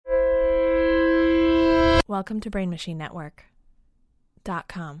Welcome to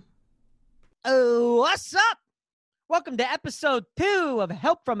BrainMachineNetwork.com. Oh, what's up? Welcome to episode 2 of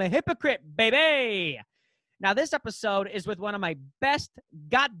Help from a Hypocrite, baby. Now, this episode is with one of my best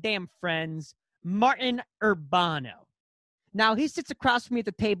goddamn friends, Martin Urbano. Now, he sits across from me at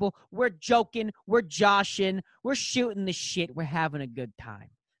the table. We're joking, we're joshing, we're shooting the shit, we're having a good time.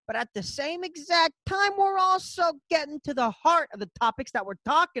 But at the same exact time, we're also getting to the heart of the topics that we're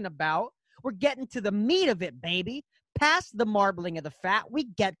talking about. We're getting to the meat of it, baby. Past the marbling of the fat, we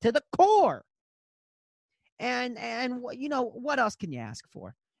get to the core. And you know, what else can you ask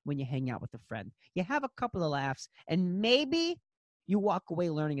for when you hang out with a friend? You have a couple of laughs, and maybe you walk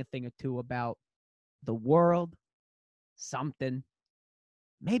away learning a thing or two about the world, something,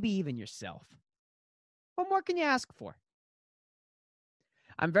 maybe even yourself. What more can you ask for?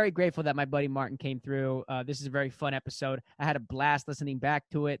 I'm very grateful that my buddy Martin came through. This is a very fun episode. I had a blast listening back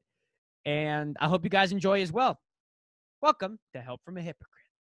to it, and I hope you guys enjoy as well. Welcome to Help from a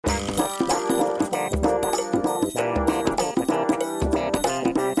Hypocrite.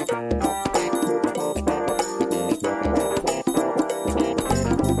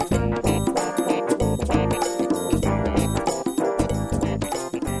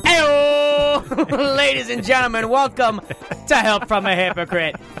 Ladies and gentlemen, welcome to Help from a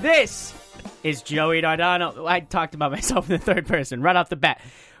Hypocrite. This is Joey Dardano. I talked about myself in the third person right off the bat.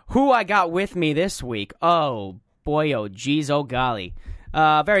 Who I got with me this week? Oh, boy, oh, geez, oh, golly.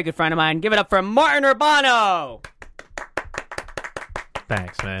 Very good friend of mine. Give it up for Martin Urbano.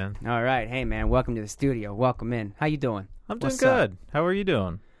 Thanks, man. All right. Hey, man, welcome to the studio. Welcome in. How you doing? I'm doing good. How are you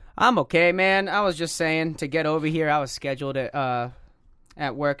doing? I'm okay, man. I was just saying, to get over here, I was scheduled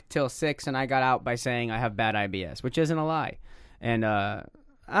at work till 6, and I got out by saying I have bad IBS, which isn't a lie. And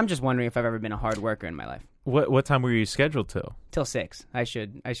I'm just wondering if I've ever been a hard worker in my life. What time were you scheduled Till 6. I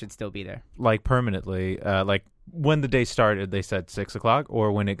should still be there. Like permanently? Like when the day started, they said 6 o'clock,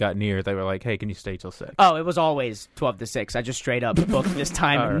 or when it got near, they were like, "Hey, can you stay till 6?" Oh, it was always 12 to 6. I just straight up booked this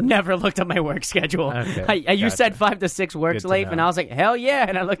time and never looked at my work schedule. Okay, You said 5 to 6 works late, know. and I was like, hell yeah!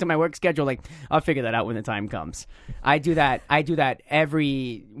 And I looked at my work schedule, like, I'll figure that out when the time comes. I do that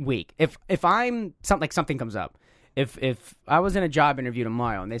every week. If something comes up, if I was in a job interview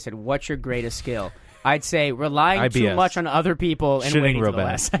tomorrow and they said, "What's your greatest skill?" I'd say relying IBS. too much on other people and Shitting waiting real till the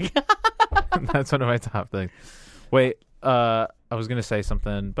bad. last second. That's one of my top things. Wait, I was going to say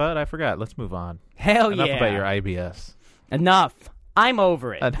something, but I forgot. Let's move on. Hell Enough yeah. about your IBS. Enough. I'm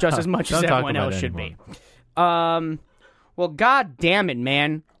over it, Enough. just as much as Don't talk everyone about else it should anymore. be. Well, god damn it,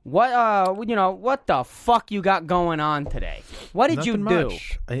 man. What the fuck you got going on today? What did you Nothing do?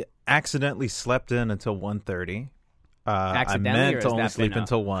 much. I accidentally slept in until 1:30. I Accidentally, or meant has to only that sleep been a-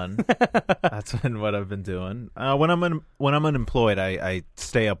 until 1. That's been what I've been doing. When I'm unemployed, I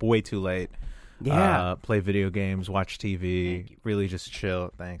stay up way too late. Yeah. Play video games, watch TV, really just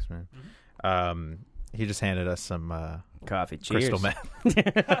chill. Thanks, man. He just handed us some Coffee. Cheers. crystal meth Look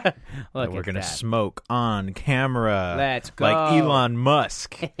that we're at gonna that. smoke on camera. Let's go. Like Elon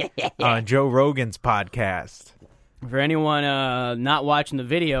Musk on Joe Rogan's podcast. For anyone not watching the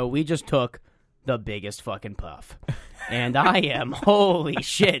video, we just took the biggest fucking puff. And I am, holy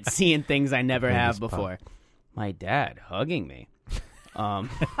shit, seeing things I never have Biggest puff. before. My dad hugging me.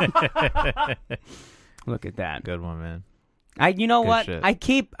 Look at that. Good one, man. You know Good what? shit. I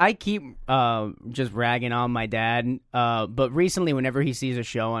keep just ragging on my dad. But recently, whenever he sees a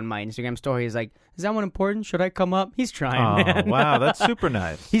show on my Instagram story, he's like, "Is that one important? Should I come up?" He's trying. Oh, Man. wow, that's super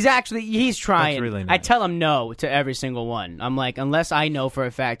nice. He's trying. That's really I nice. tell him no to every single one. I'm like, unless I know for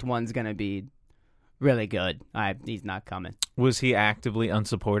a fact one's gonna be really good, he's not coming. Was he actively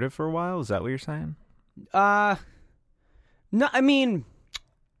unsupportive for a while? Is that what you're saying? No, I mean,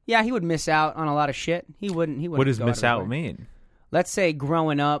 yeah, he would miss out on a lot of shit. He wouldn't. What does go miss out of out his way. mean? Let's say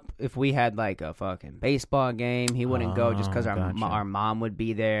growing up, if we had like a fucking baseball game, he wouldn't go just because gotcha. our mom would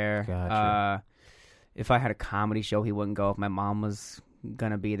be there. Gotcha. If I had a comedy show, he wouldn't go if my mom was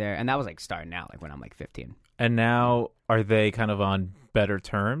gonna be there. And that was like starting out, like when I'm like 15. And now, are they kind of on better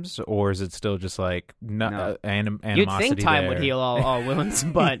terms, or is it still just like No. animosity? You'd think time there? would heal all wounds,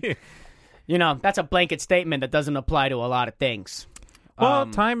 but you know, that's a blanket statement that doesn't apply to a lot of things. Well,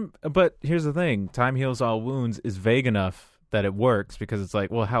 but here's the thing: time heals all wounds is vague enough that it works, because it's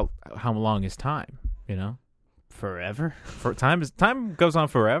like, well, how long is time? You know, Forever. for time goes on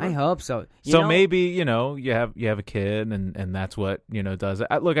forever. I hope so. So maybe you have a kid, and that's what does it.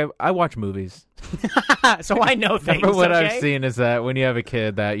 I watch movies. so I know things. But what okay? I've seen is that when you have a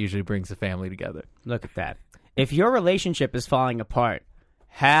kid, that usually brings the family together. Look at that. If your relationship is falling apart,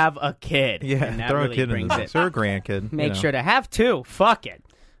 have a kid. Yeah, and that throw really a kid in brings the it. mix, or a grandkid. Make sure to have two. Fuck it.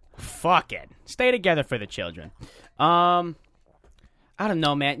 Fuck it. Stay together for the children. I don't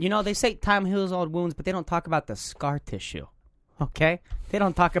know, man. You know, they say time heals all wounds, but they don't talk about the scar tissue. Okay? They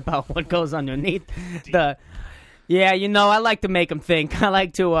don't talk about what goes underneath the... Yeah, you know, I like to make them think. I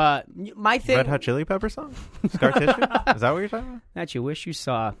like to, my thing... Red Hot Chili Pepper song? Scar Tissue? Is that what you're talking about? That you wish you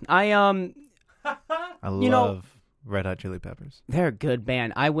saw. I love Red Hot Chili Peppers. They're a good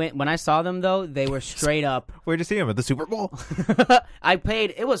band. When I saw them, though, they were straight up... Where'd you see them? At the Super Bowl? I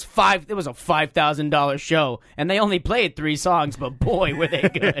paid... It was a $5,000 show, and they only played 3 songs, but boy, were they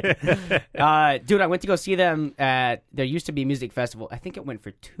good. Dude, I went to go see them at... There used to be a music festival. I think it went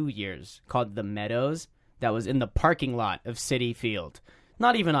for 2 years, called The Meadows. That was in the parking lot of Citi Field.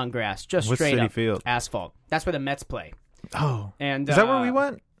 Not even on grass, just What's straight Citi up Field? Asphalt. That's where the Mets play. Oh. And is that where we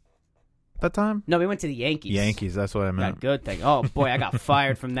went that time? No, we went to the Yankees. Yankees, that's what I meant. That good thing. Oh, boy, I got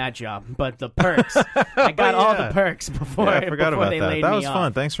fired from that job. But the perks. I got all the perks before, I forgot before about they that. laid That me was off.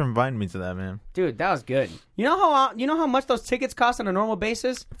 fun. Thanks for inviting me to that, man. Dude, that was good. You know how much those tickets cost on a normal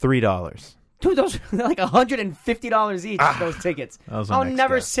basis? $3. Dude, those they're like $150 each, those tickets. I'll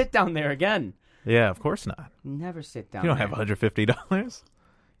never sit down there again. Yeah, of course not. Never sit down You don't there. have $150.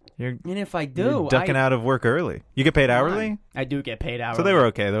 And if I do, You're ducking out of work early. You get paid hourly? I do get paid hourly. So they were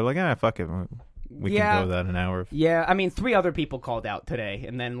okay. They're like, fuck it. We can go without an hour. Yeah, I mean, 3 other people called out today,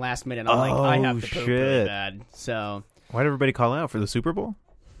 and then last minute I'm like, I have to poop really bad. So why'd everybody call out for the Super Bowl?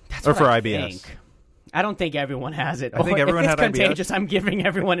 That's or what for I IBS? Think. I don't think everyone has it. I think everyone if it's had contagious, IBS. I'm giving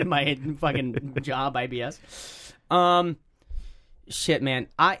everyone in my fucking job IBS. Shit, man.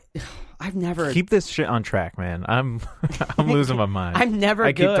 I've never keep this shit on track, man. I'm losing my mind. I'm never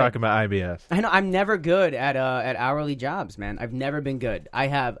I good. keep talking about IBS. I know I'm never good at hourly jobs, man. I've never been good.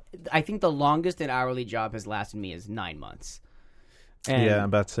 I think the longest an hourly job has lasted me is 9 months. And yeah,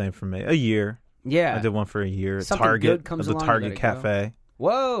 about the same for me. A year. Yeah. I did one for a year at Something Target. good comes the along, Target you let it go. Cafe.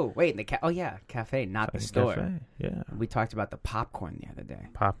 Whoa, wait, cafe, not the store. Cafe. Yeah. We talked about the popcorn the other day.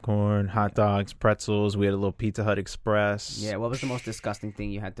 Popcorn, hot dogs, pretzels. We had a little Pizza Hut Express. Yeah, what was the most disgusting thing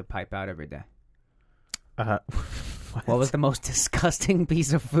you had to pipe out every day? What was the most disgusting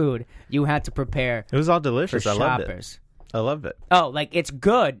piece of food you had to prepare? It was all For delicious. I loved it. shoppers. I loved it. Oh, like it's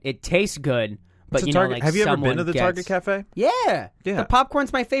good. It tastes good. But It's a you know, Target. like have you ever been someone to the gets... Target Cafe? Yeah. Yeah. The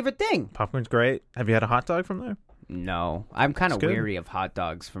popcorn's my favorite thing. Popcorn's great. Have you had a hot dog from there? No. I'm kind of It's good. weary of hot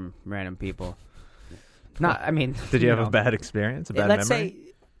dogs from random people. I mean... Did you have know. a bad experience? A bad Let's memory?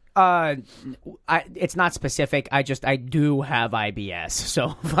 say... it's not specific. I do have IBS.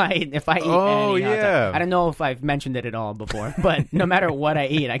 So if I eat any hot dog, yeah. I don't know if I've mentioned it at all before, but no matter what I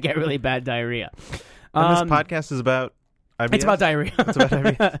eat, I get really bad diarrhea. And this podcast is about IBS? It's about diarrhea. It's about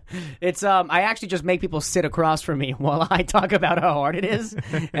IBS. It's I actually just make people sit across from me while I talk about how hard it is,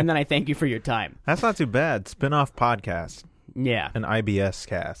 and then I thank you for your time. That's not too bad. Spin-off podcast, Yeah. an IBS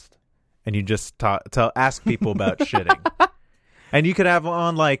cast, and you just ask people about shitting. And you could have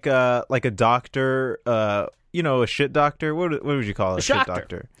on like a doctor, a shit doctor. What would you call it? A shit Shocker.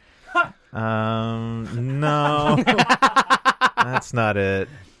 doctor. No, that's not it.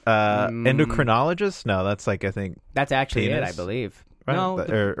 Endocrinologist? No, that's like I think That's actually penis, it, I believe. right? No,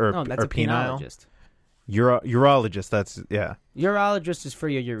 or that's a penile. penologist. Urologist. That's yeah. Urologist is for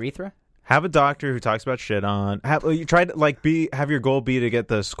your urethra? Have a doctor who talks about shit on. You try to have your goal be to get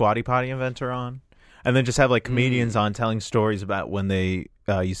the Squatty Potty inventor on, and then just have like comedians on telling stories about when they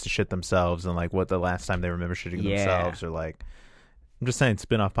used to shit themselves and like what the last time they remember shitting themselves or like. I'm just saying,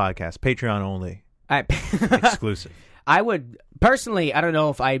 spin-off podcast, Patreon only, exclusive. I would personally. I don't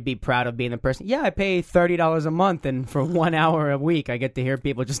know if I'd be proud of being the person. Yeah, I pay $30 a month, and for 1 hour a week, I get to hear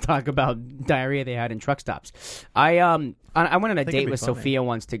people just talk about diarrhea they had in truck stops. I went on a date with funny. Sophia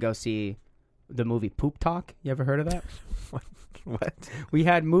once to go see the movie Poop Talk. You ever heard of that? What? We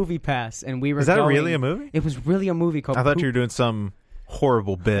had Movie Pass, and we were. Is that going, really a movie? It was really a movie called. I thought Poop you were doing some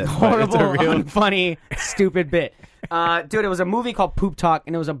horrible bit. but horrible, it's a real... unfunny, stupid bit. Dude, it was a movie called Poop Talk,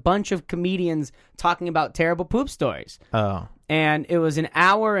 and it was a bunch of comedians talking about terrible poop stories. Oh. And it was an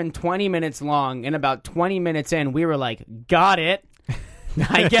hour and 20 minutes long, and about 20 minutes in, we were like, got it.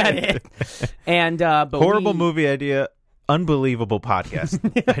 I get it. And but horrible movie idea, unbelievable podcast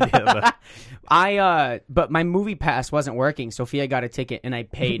idea. But my Movie Pass wasn't working. Sophia got a ticket, and I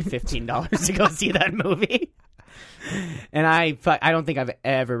paid $15 to go see that movie. And I don't think I've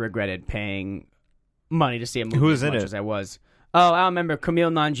ever regretted paying money to see a movie Who was as in much it? as I was. Oh, I remember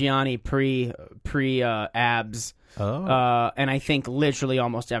Camille Nanjiani pre abs. Oh. And I think literally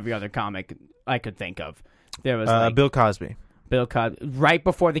almost every other comic I could think of. There was like Bill Cosby. Bill Cosby right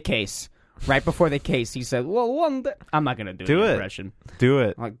before the case. Right before the case, he said, "Well, one day..." I'm not gonna do Do the it. impression. Do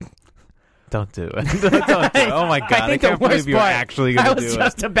it. Like, Don't do it. Don't do it. Oh my god! I think the can't believe worst you're part, actually going to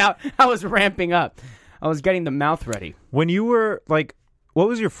do I was ramping up. I was getting the mouth ready. When you were like, what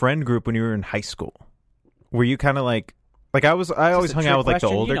was your friend group when you were in high school? Were you kind of like I always hung out with like the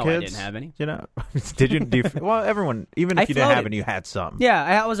older kids. I didn't have any. You know, did you? Well, everyone, even if you didn't have any, you had some. Yeah,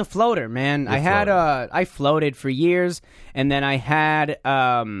 I was a floater, man. I floated for years, and then I had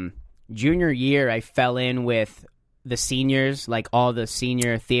junior year. I fell in with the seniors, like all the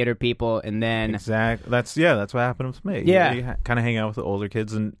senior theater people, and then exactly that's what happened with me. Yeah, you kind of hang out with the older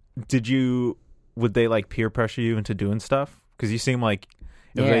kids. And would they like peer pressure you into doing stuff? Because you seem like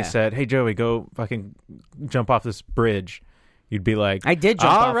if they said, "Hey Joey, go fucking jump off this bridge," you'd be like, "I did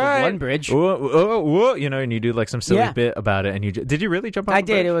jump off of one bridge." Whoa, you know, and you do like some silly bit about it. And did you really jump off? I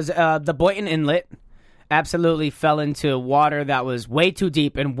did. Bridge? It was the Boynton Inlet. Absolutely fell into water that was way too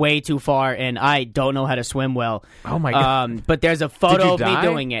deep and way too far, and I don't know how to swim well. Oh my god! But there's a photo of me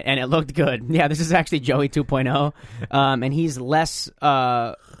doing it, and it looked good. Yeah, this is actually Joey 2.0, and he's less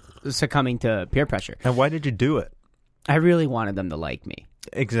succumbing to peer pressure. And why did you do it? I really wanted them to like me.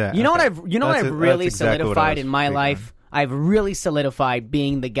 Exactly. You know what I've really solidified in my life? I've really solidified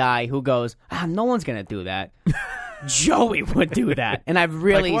being the guy who goes, no one's gonna do that. Joey would do that, and I've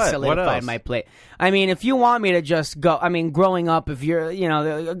really solidified my plate. I mean, if you want me to just go, I mean, growing up, if you're,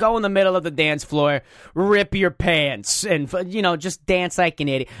 go in the middle of the dance floor, rip your pants, and just dance like an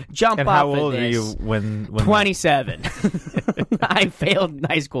idiot, jump and off. How old of are this. you when 27? I failed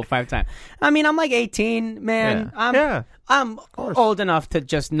high school 5 times. I mean, I'm like 18, man. I'm old enough to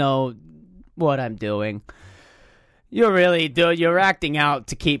just know what I'm doing. You're acting out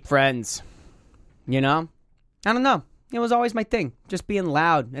to keep friends, I don't know. It was always my thing, just being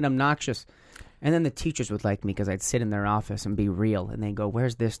loud and obnoxious. And then the teachers would like me because I'd sit in their office and be real, and they'd go,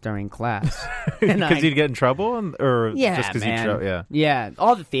 "Where's this during class?" Because you'd get in trouble, or just because you yeah.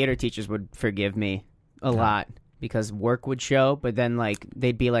 All the theater teachers would forgive me a lot because work would show, but then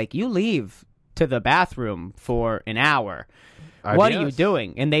they'd be like, "You leave to the bathroom for an hour. What are you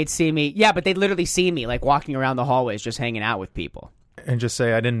doing?" And they'd see me. Yeah, but they'd literally see me like walking around the hallways, just hanging out with people. And just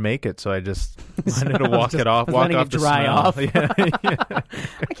say I didn't make it, so I just wanted to walk off it the dry smell. off. Yeah.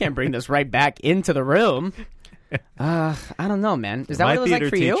 I can't bring this right back into the room. I don't know, man. Is that what it was like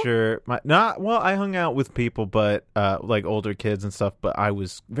for you? I hung out with people, but like older kids and stuff. But I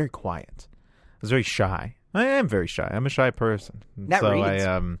was very quiet. I was very shy. I am very shy. I'm a shy person. That reads.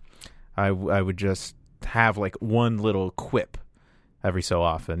 I would just have like one little quip every so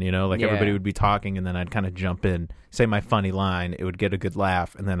often, everybody would be talking, and then I'd kind of jump in, say my funny line, it would get a good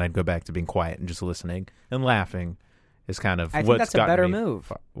laugh, and then I'd go back to being quiet and just listening. And laughing is kind of I think that's a better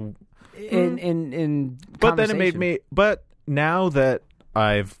move. In but then it made me. But now that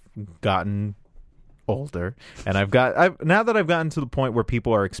I've gotten older, and now that I've gotten to the point where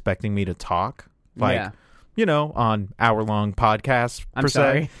people are expecting me to talk, on hour-long podcasts. I'm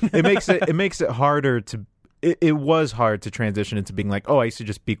sorry. it makes it harder to. It was hard to transition into being like, I used to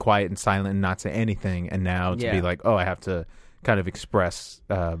just be quiet and silent and not say anything, and now to be like, I have to kind of express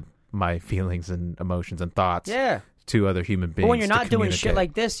my feelings and emotions and thoughts to other human beings. But when you're not doing shit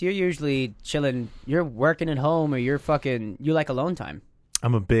like this, you're usually chilling. You're working at home, or you like alone time.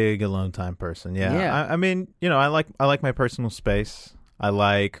 I'm a big alone time person. Yeah. I mean, I like my personal space. I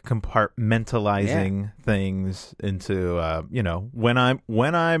like compartmentalizing things into, when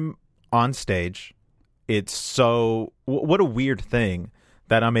I'm on stage. It's so what a weird thing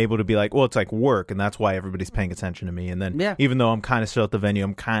that I'm able to be like, well, it's like work, and that's why everybody's paying attention to me. And then even though I'm kind of still at the venue,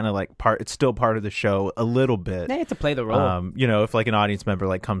 I'm kind of like it's still part of the show a little bit. You have to play the role. If like an audience member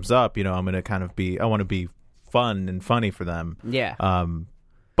like comes up, I'm going to kind of I want to be fun and funny for them. Yeah.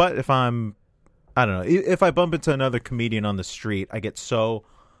 But if I don't know, if I bump into another comedian on the street, I get so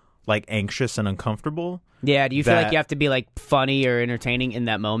like anxious and uncomfortable. Yeah, do you feel like you have to be like funny or entertaining in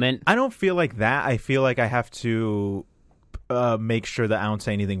that moment? I don't feel like that. I feel like I have to make sure that I don't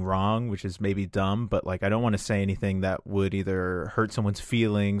say anything wrong, which is maybe dumb, but like I don't want to say anything that would either hurt someone's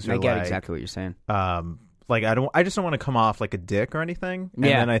feelings or I get exactly what you're saying. I just don't want to come off like a dick or anything. And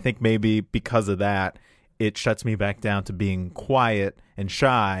then I think maybe because of that, it shuts me back down to being quiet and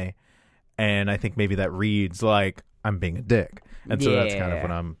shy, and I think maybe that reads like I'm being a dick. And so that's kind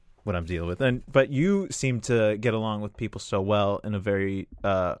of what I'm dealing with. But you seem to get along with people so well in a very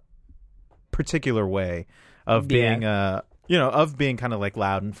particular way of being of being kind of like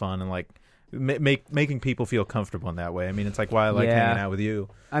loud and fun and like making people feel comfortable in that way. I mean, it's like why I like hanging out with you.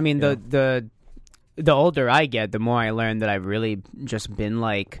 I mean, the older I get, the more I learn that I've really just been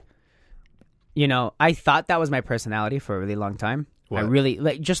like, I thought that was my personality for a really long time. What? I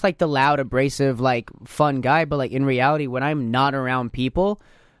really just like the loud, abrasive, like fun guy. But like in reality, when I'm not around people,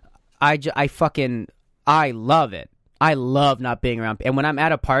 I love it. I love not being around. And when I'm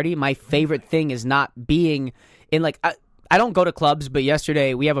at a party, my favorite thing is not being in like. I don't go to clubs, but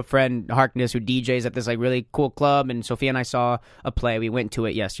yesterday we have a friend, Harkness, who DJs at this like really cool club, and Sophia and I saw a play. We went to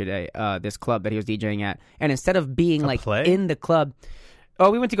it yesterday, this club that he was DJing at. And instead of being like play? in the club,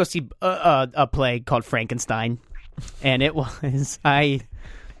 we went to go see a play called Frankenstein, and it was I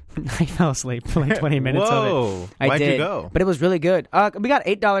fell asleep for like 20 minutes of Whoa. it. I Why'd did, you go? but it was really good. We got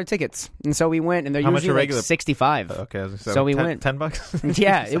 $8 tickets, and so we went, and they're How much usually a like regular- $65. Okay, I was gonna say, So we 10 went. $10.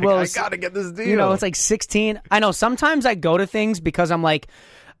 Yeah, He's it like, was. I gotta get this deal. You know, it's like 16. I know sometimes I go to things because I'm like,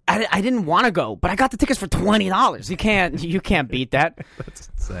 I didn't want to go, but I got the tickets for $20. You can't beat that. That's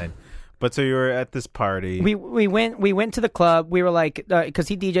insane. But so you were at this party. We went to the club. We were like, because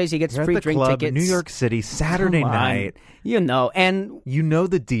he DJs, he gets You're free at the drink club tickets. in New York City, Saturday Come on. night. You know, and You know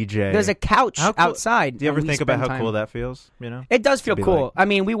the DJ. there's a couch How cool- outside. Do you ever and we think about spend how time. cool that feels? You know, It does feel be cool. like- I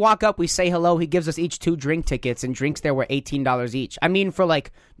mean, we walk up, we say hello. He gives us each 2 drink tickets, and drinks there were $18 each. I mean, for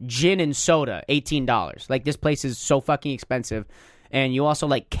like gin and soda, $18. Like this place is so fucking expensive, and you also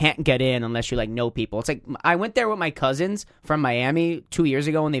like can't get in unless you like know people. It's like I went there with my cousins from Miami 2 years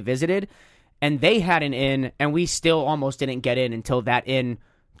ago when they visited, and they had an inn, and we still almost didn't get in until that inn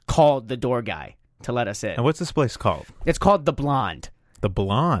called the door guy to let us in. And what's this place called? It's called The Blonde. The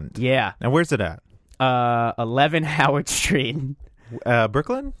Blonde. Yeah, And where's it at? 11 Howard Street.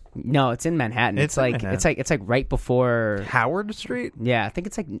 Brooklyn? No, it's in Manhattan. It's in Manhattan. It's like right before. Howard Street? Yeah, I think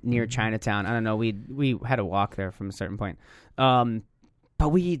it's like near Chinatown. I don't know. We had to walk there from a certain point. But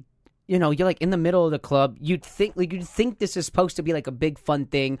we, you know, you're like in the middle of the club. You'd think this is supposed to be like a big fun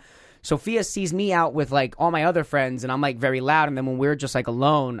thing. Sophia sees me out with like all my other friends, and I'm like very loud. And then when we're just like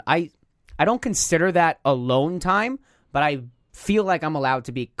alone, I don't consider that alone time, but I feel like I'm allowed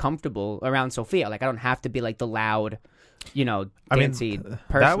to be comfortable around Sophia. Like I don't have to be like the loud, you know, dancey person.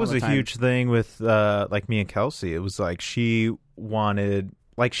 That was all the a time. huge thing with like me and Kelsey. It was like she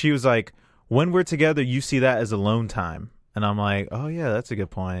was like, when we're together, you see that as alone time. And I'm like, oh yeah, that's a good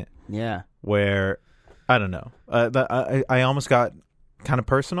point. Yeah. Where, I don't know. I almost got kind of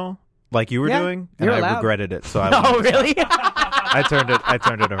personal, like you were Yeah, doing, and you're I allowed. regretted it. So I Oh, went- really? I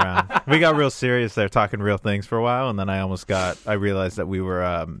turned it around. We got real serious there, talking real things for a while, and then I realized that we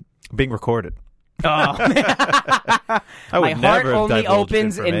were being recorded. Oh. I would My heart never have only divulged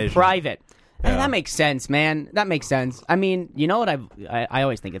opens in information. private. Yeah. That makes sense, man. That makes sense. I mean, you know what? I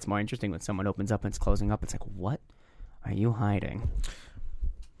always think it's more interesting when someone opens up and it's closing up. It's like, what are you hiding?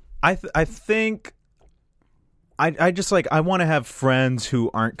 I think I just like, I want to have friends who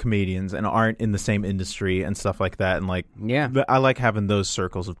aren't comedians and aren't in the same industry and stuff like that, and like, Yeah. I like having those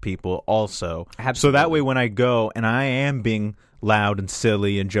circles of people also. So Absolutely. that way when I go and I am being loud and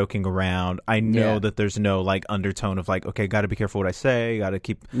silly and joking around, I know Yeah. that there's no like undertone of like, okay, got to be careful what I say, got to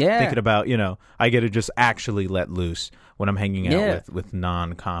keep Yeah. thinking about, you know, I get to just actually let loose when I'm hanging out Yeah. with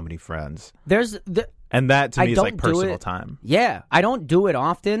non-comedy friends. And that to I me is don't like do personal it- time. Yeah, I don't do it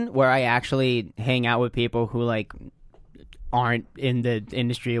often where I actually hang out with people who like aren't in the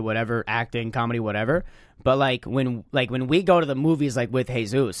industry or whatever, acting, comedy, whatever. But like when we go to the movies like with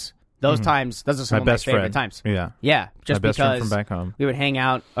Jesus, those times, those are some My of my best favorite friend. times. Yeah. Yeah, just My best friend because from back home. we would hang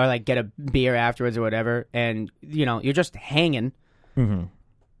out or like get a beer afterwards or whatever, and you know, you're just hanging. Mm-hmm.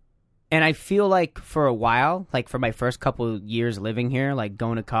 And I feel like for a while, like for my first couple years living here, like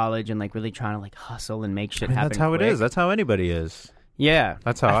going to college and like really trying to like hustle and make shit happen. That's how it quick. is. That's how anybody is. Yeah,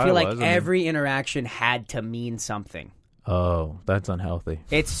 That's how I feel I like was. I mean- every interaction had to mean something. Oh, that's unhealthy.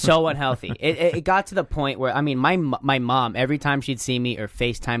 It's so unhealthy. It got to the point where, I mean, my mom, every time she'd see me or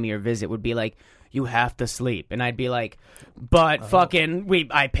FaceTime me or visit, would be like, "You have to sleep," and I'd be like, "But fucking, we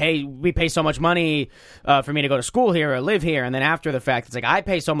pay so much money for me to go to school here or live here," and then after the fact, it's like I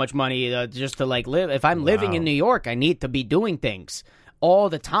pay so much money just to like live. If I'm living in New York, I need to be doing things all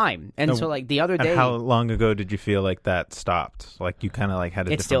the time, and so like the other And day, how long ago did you feel like that stopped? Like you kind of like had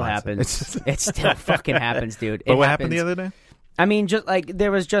a it different still mindset? happens. It still fucking happens, dude. But It what happened the happens. other day? I mean, just like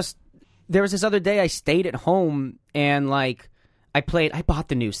there was this other day I stayed at home and like I bought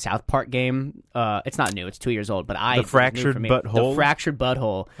the new South Park game. It's not new, it's 2 years old, but The Fractured Butthole? The Fractured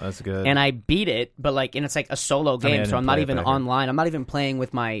Butthole. That's good. And I beat it, but like, and it's like a solo game, I so didn't I'm not play it, even but I heard. online. I'm not even playing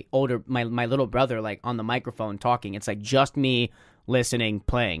with my little brother like on the microphone talking. It's like just me listening,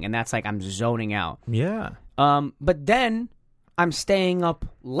 playing, and that's like I'm zoning out. yeah. But then I'm staying up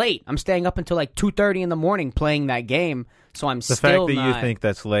late. I'm staying up until like 2:30 in the morning playing that game. So I'm The still fact that not. you think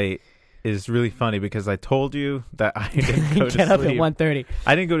that's late is really funny because I told you that I didn't go to Get up at sleep. 1:30.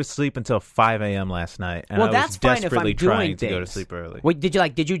 I didn't go to sleep until 5 a.m. last night, and Well, I that's was fine if I'm desperately doing trying to go to things. sleep early. Wait,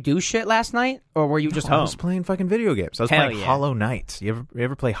 did you do shit last night, or were you just I home? was playing fucking video games. I was Hell playing yeah. Hollow Knight. You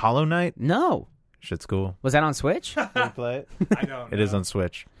ever play Hollow Knight? No. Shit's cool. Was that on Switch? You play it? I don't. It is on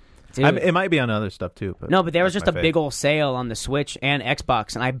Switch. Dude. It might be on other stuff too. But No, but there was that's just a my big old sale on the Switch and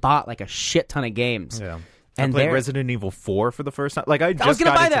Xbox, and I bought like a shit ton of games. Yeah. And I played there- Resident Evil 4 for the first time. Like I was just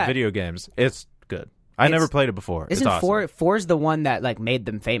gonna got buy into that. video games. It's good. I never played it before. Isn't it's awesome. four's the one that like made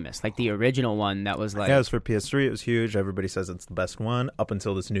them famous? Like the original one that was like Yeah, it was for PS3. It was huge. Everybody says it's the best one up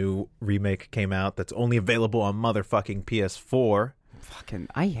until this new remake came out that's only available on motherfucking PS4, fucking.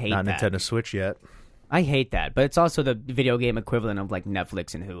 I hate not that. Nintendo Switch yet. I hate that, but it's also the video game equivalent of like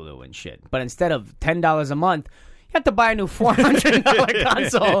Netflix and Hulu and shit. But instead of $10 a month, you have to buy a new $400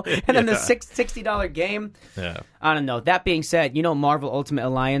 console and then the $60 game. Yeah. I don't know. That being said, you know Marvel Ultimate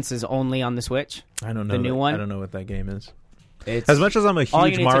Alliance is only on the Switch. I don't know The new one? I don't know what that game is. It's As much as I'm a all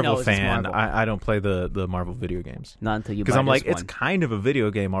you huge need to know Marvel is it's fan, Marvel. I don't play the Marvel video games. not until you Because buy I'm like, this it's one. kind of a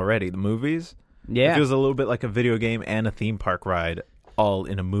video game already. The movies, Yeah. it feels a little bit like a video game and a theme park ride all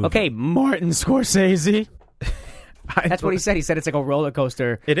in a movie. Okay, Martin Scorsese. I That's what he said. He said it's like a roller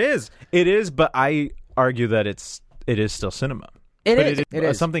coaster. It is, but I argue that it is still cinema. It But is. It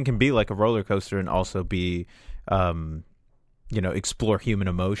is. Something can be like a roller coaster and also be, explore human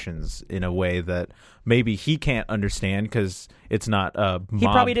emotions in a way that maybe he can't understand because it's not a mob. He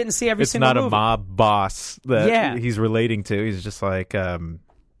probably didn't see every it's single not movie. a mob boss that Yeah. he's relating to. He's just like, an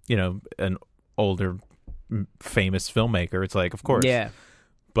older, famous filmmaker. It's like, of course. Yeah.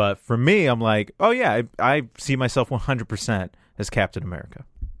 But for me, I'm like, oh yeah, I see myself 100% as Captain America.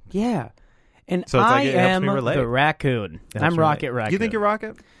 Yeah. And So it's I like it helps am me relate. the raccoon. That's I'm right. Rocket Raccoon. You think you're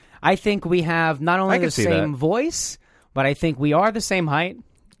Rocket? I think we have not only I can the see same that. voice, but I think we are the same height.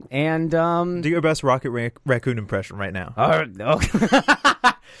 And Do your best Rocket Raccoon impression right now.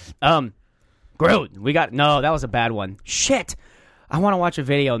 Groot. We got no. That was a bad one. Shit. I want to watch a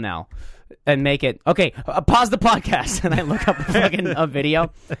video now and make it okay. Pause the podcast and I look up a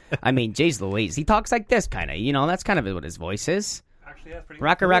video. I mean, jeez Louise, he talks like this kind of. You know, that's kind of what his voice is. Actually, that's pretty.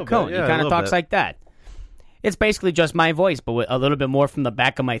 Rocket A little Raccoon. bit, yeah, he kind a of little talks bit. like that. It's basically just my voice, but with a little bit more from the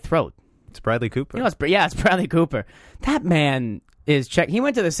back of my throat. It's Bradley Cooper. You know, it's Bradley Cooper. That man is check. He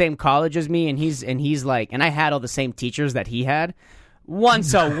went to the same college as me, and he's like, and I had all the same teachers that he had.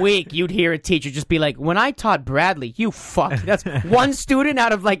 Once a week, you'd hear a teacher just be like, "When I taught Bradley, you fuck." That's one student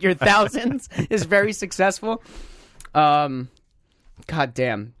out of like your thousands is very successful. God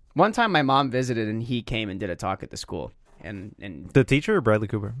damn. One time, my mom visited, and he came and did a talk at the school, and The teacher or Bradley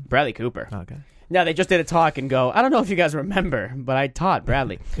Cooper? Bradley Cooper. Okay. No, they just did a talk and go, I don't know if you guys remember, but I taught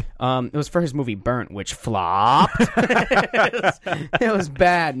Bradley. It was for his movie Burnt, which flopped. it was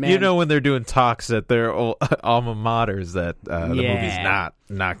bad, man. You know when they're doing talks at their alma maters that the movie's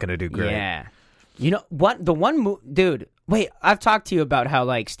not going to do great. Yeah. You know what? Dude, wait, I've talked to you about how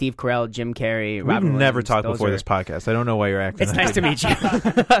like Steve Carell, Jim Carrey, We've Robin never Williams, talked those before are- this podcast. I don't know why you're acting. It's that nice to way. meet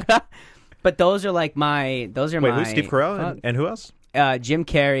you. But those are like my. Those are Wait, my. who's Steve Carell and who else? Jim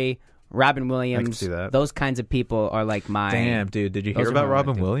Carrey, Robin Williams. see that. Those kinds of people are like my. Damn, dude, did you Those hear are about my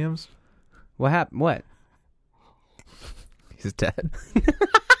Robin dude. Williams? What happened? What? He's dead.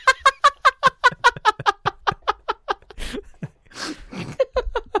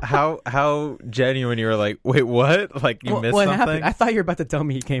 How genuine you were like, wait, what? Like you missed what something? happened? I thought you were about to tell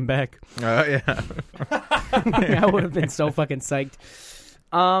me he came back. Oh yeah. I would have been so fucking psyched.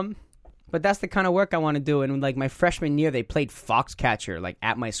 But that's the kind of work I want to do. And like my freshman year, they played Foxcatcher like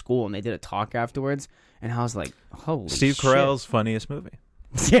at my school, and they did a talk afterwards. And I was like, holy Steve shit. Carell's funniest movie.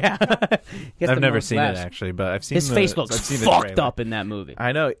 Yeah. He has I've the never most seen laughs. it actually, but I've seen His the, face looks I've seen the fucked trailer. up in that movie.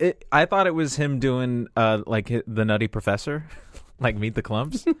 I know. I thought it was him doing the Nutty Professor, like Meet the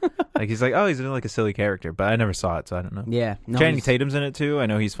Clumps. Like he's like, oh, he's doing like a silly character, but I never saw it, so I don't know. Yeah. No, Channing he's- Tatum's in it too. I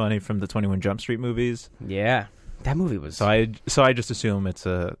know he's funny from the 21 Jump Street movies. Yeah. That movie was. So I just assume it's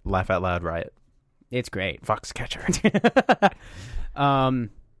a laugh out loud riot. It's great. Foxcatcher.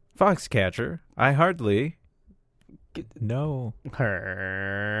 Foxcatcher. I hardly know.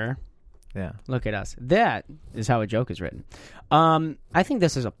 Her. Yeah. Look at us. That is how a joke is written. I think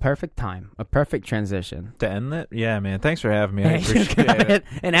this is a perfect time, a perfect transition. To end it? Yeah, man. Thanks for having me. I appreciate it.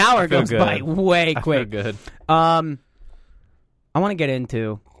 An hour I feel goes good. by way I feel quick. good. I want to get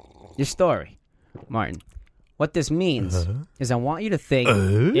into your story, Martin. What this means is I want you to think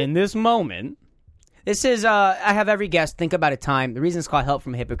in this moment. This is, I have every guest think about a time. The reason it's called Help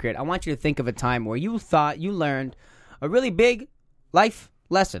from a Hypocrite, I want you to think of a time where you thought you learned a really big life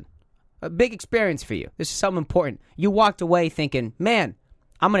lesson, a big experience for you. This is something important. You walked away thinking, man,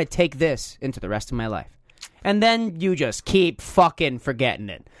 I'm going to take this into the rest of my life. And then you just keep fucking forgetting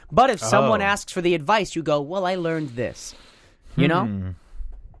it. But if someone asks for the advice, you go, well, I learned this. You know?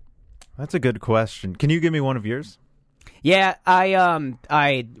 That's a good question. Can you give me one of yours? Yeah, I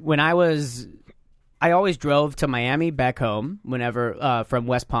always drove to Miami back home whenever from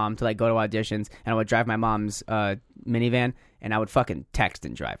West Palm to like go to auditions, and I would drive my mom's minivan, and I would fucking text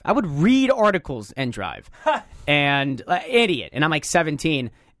and drive. I would read articles and drive. And idiot. And I'm like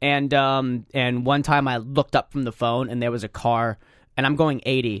 17, and one time I looked up from the phone and there was a car, and I'm going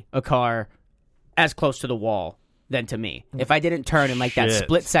 80, a car as close to the wall than to me. If I didn't turn in like that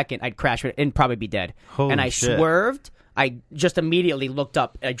split second, I'd crash and probably be dead. Holy and I shit. swerved. I just immediately looked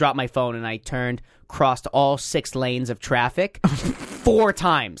up. I dropped my phone and I turned, crossed all 6 lanes of traffic 4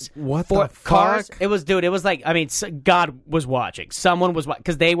 times. What the fuck? Cars, it was like, I mean, God was watching. Someone was watching,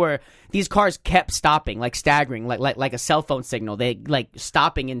 because these cars kept stopping, like staggering, like a cell phone signal. They like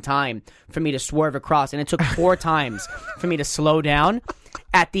stopping in time for me to swerve across, and it took 4 times for me to slow down.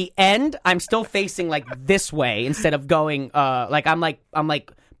 At the end, I'm still facing like this way instead of going like I'm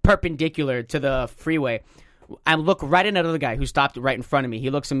perpendicular to the freeway. I look right at another guy who stopped right in front of me. He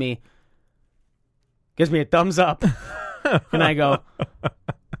looks at me, gives me a thumbs up, and I go,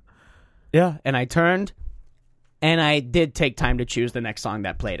 yeah. And I turned, and I did take time to choose the next song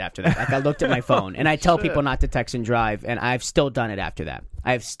that played after that. Like, I looked at my phone, and I tell people not to text and drive, and I've still done it after that.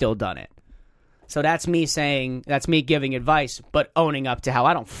 I've still done it. So that's me giving advice, but owning up to how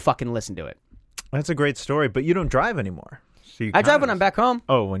I don't fucking listen to it. That's a great story, but you don't drive anymore. So I drive when I'm back home.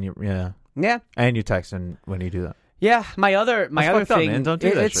 Oh, when you Yeah. And you text when you do that. Yeah, my other fucked up, thing, man. Don't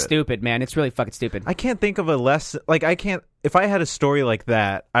do that it's shit. stupid, man. It's really fucking stupid. I can't think of a lesson. Like, if I had a story like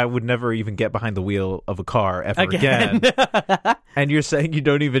that, I would never even get behind the wheel of a car ever again. And you're saying you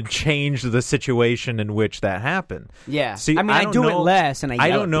don't even change the situation in which that happened. Yeah. See, I mean, I do it less, and I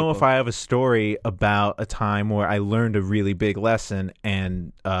don't know if I have a story about a time where I learned a really big lesson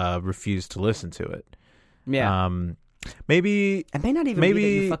and refused to listen to it. Yeah. Maybe it may not even be that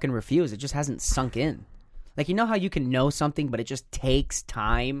you fucking refuse. It just hasn't sunk in. Like, you know how you can know something, but it just takes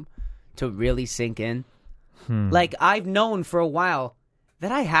time to really sink in? Like, I've known for a while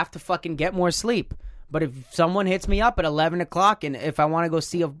that I have to fucking get more sleep. But if someone hits me up at 11 o'clock, and if I want to go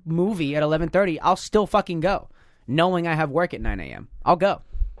see a movie at 11:30, I'll still fucking go. Knowing I have work at 9 a.m. I'll go.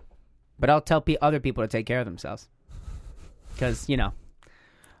 But I'll tell other people to take care of themselves. Because,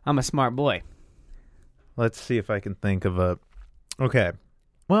 I'm a smart boy. Let's see if I can think of a... Okay.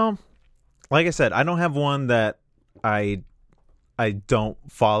 Well, like I said, I don't have one that I don't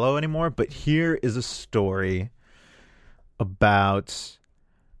follow anymore, but here is a story about...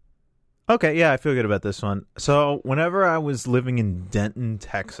 Okay, yeah, I feel good about this one. So, whenever I was living in Denton,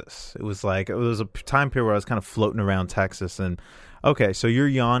 Texas, it was a time period where I was kind of floating around Texas, and okay, so you're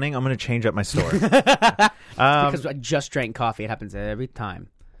yawning. I'm going to change up my story. Because I just drank coffee. It happens every time.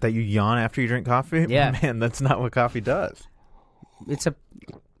 That you yawn after you drink coffee? Yeah. Man, that's not what coffee does.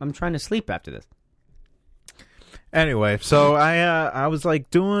 I'm trying to sleep after this. Anyway, so I was like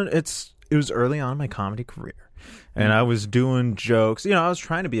it was early on in my comedy career. And I was doing jokes. I was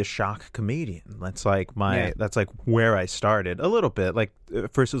trying to be a shock comedian. That's like that's like where I started a little bit. Like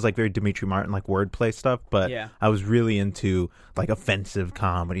at first it was like very Dimitri Martin, like wordplay stuff, but I was really into like offensive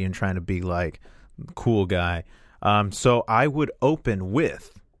comedy and trying to be like cool guy. So I would open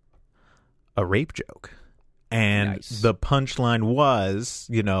with a rape joke. And the punchline was,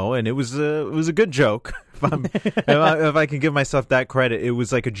 and it was a good joke. If I can give myself that credit, it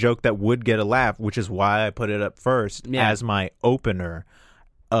was like a joke that would get a laugh, which is why I put it up first as my opener,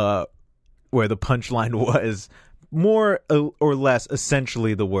 where the punchline was more or less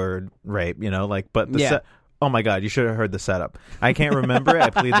essentially the word rape, but oh my God, you should have heard the setup. I can't remember it. I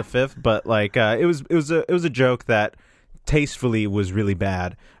plead the fifth, but like it was a joke that tastefully was really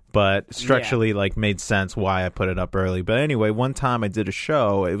bad. But structurally, like, made sense why I put it up early. But anyway, one time I did a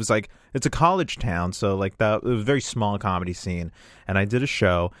show. It was like, it's a college town, so like it was a very small comedy scene. And I did a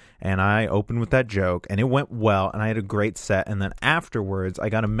show, and I opened with that joke, and it went well, and I had a great set. And then afterwards, I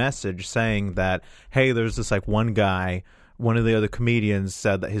got a message saying that, hey, there's this like one guy, one of the other comedians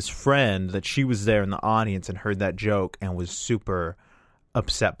said that his friend, that she was there in the audience and heard that joke and was super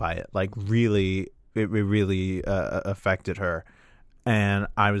upset by it. Like, really, it really affected her. And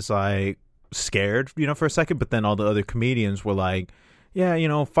I was like scared, for a second, but then all the other comedians were like,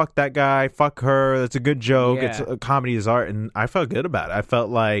 yeah, fuck that guy, fuck her, that's a good joke, it's comedy is art, and I felt good about it. I felt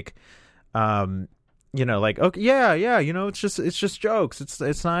like like, okay, yeah, it's just jokes,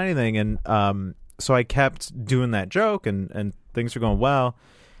 it's not anything. And so I kept doing that joke, and things were going well.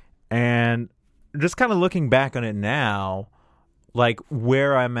 And just kind of looking back on it now, like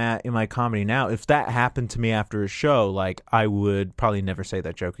where I'm at in my comedy now, if that happened to me after a show, like I would probably never say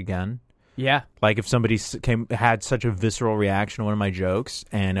that joke again. Yeah. Like if somebody had such a visceral reaction to one of my jokes,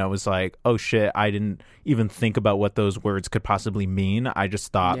 and I was like, "Oh shit!" I didn't even think about what those words could possibly mean. I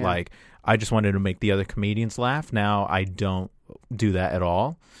just thought like I just wanted to make the other comedians laugh. Now I don't do that at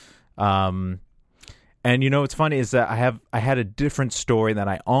all. And what's funny is that I had a different story that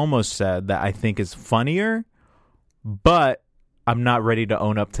I almost said that I think is funnier, but I'm not ready to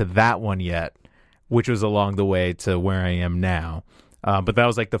own up to that one yet, which was along the way to where I am now. But that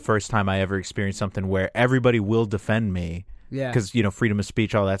was like the first time I ever experienced something where everybody will defend me. Yeah. Because, freedom of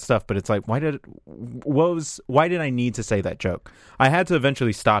speech, all that stuff. But it's like, why did I need to say that joke? I had to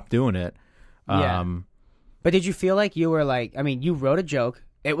eventually stop doing it. Yeah. But did you feel like you were like, I mean, you wrote a joke.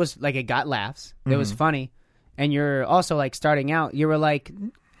 It was like, it got laughs. It was funny. And you're also like starting out, you were like,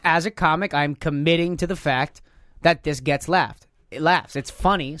 as a comic, I'm committing to the fact that this gets laughed. It laughs. It's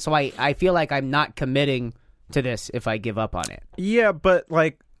funny. So I feel like I'm not committing to this if I give up on it. Yeah, but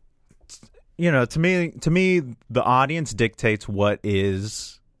like, to me, the audience dictates what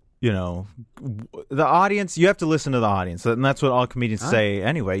is, the audience. You have to listen to the audience, and that's what all comedians say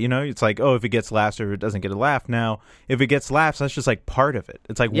anyway. It's like, oh, if it gets laughs or if it doesn't get a laugh. Now, if it gets laughs, that's just like part of it.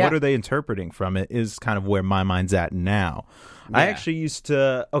 It's like, what are they interpreting from it? Is kind of where my mind's at now. Yeah. I actually used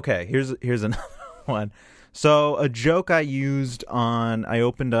to. Okay, here's another one. So a joke I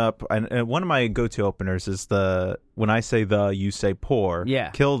opened up, and one of my go-to openers is when I say you say poor. Yeah.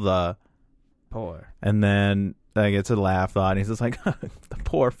 Kill the poor. And then I get to laugh. The audience is like, the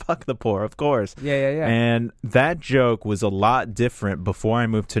poor, fuck the poor, of course. Yeah. And that joke was a lot different before I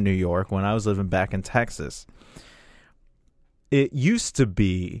moved to New York when I was living back in Texas. It used to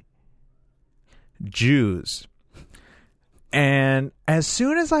be Jews. And as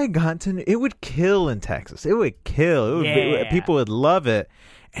soon as I got to, it would kill in Texas. It would kill. People would love it.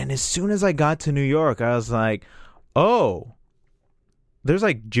 And as soon as I got to New York, I was like, oh, there's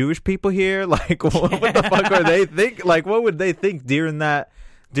like Jewish people here. Like, what the fuck are they think? Like, what would they think during that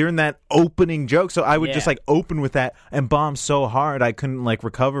opening joke? So I would just like open with that and bomb so hard I couldn't like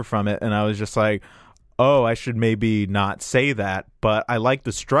recover from it. And I was just like, oh, I should maybe not say that. But I like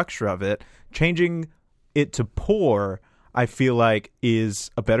the structure of it. Changing it to poor, I feel like,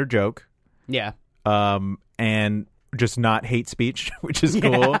 is a better joke. Yeah. And just not hate speech, which is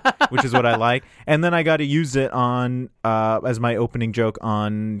cool, which is what I like. And then I got to use it on as my opening joke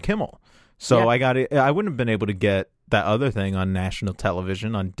on Kimmel. So I wouldn't have been able to get that other thing on national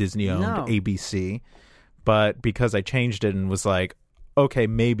television, on Disney-owned ABC. But because I changed it and was like, okay,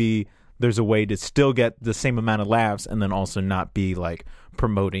 maybe there's a way to still get the same amount of laughs and then also not be like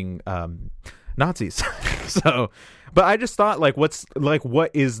promoting Nazis. But I just thought,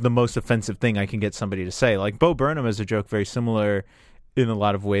 what is the most offensive thing I can get somebody to say? Like, Bo Burnham has a joke very similar in a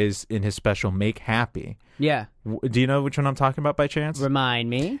lot of ways in his special Make Happy. Yeah. Do you know which one I'm talking about by chance? Remind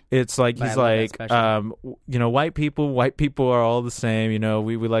me. It's like, he's like, white people are all the same.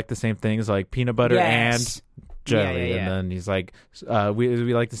 We like the same things, like peanut butter and jelly. Yeah. And then he's like,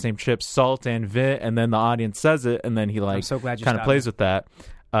 we like the same chips, salt and vit. And then the audience says it. And then he like so glad you kind of plays with that.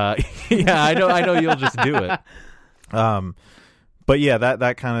 Yeah, I know you'll just do it. But yeah,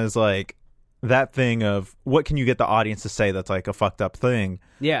 that kind of is like that thing of what can you get the audience to say that's like a fucked up thing.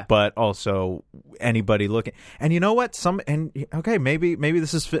 Yeah. But also anybody looking. And you know what? Maybe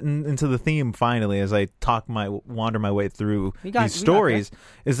this is fitting into the theme finally as I wander my way through these stories,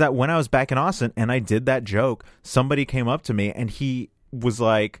 is that when I was back in Austin and I did that joke, somebody came up to me and he was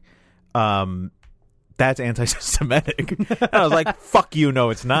like, that's anti-Semitic. And I was like, fuck you, no,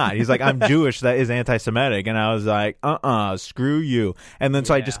 it's not. He's like, I'm Jewish, that is anti-Semitic. And I was like, screw you. And then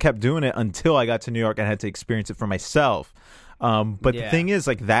so I just kept doing it until I got to New York and had to experience it for myself. But the thing is,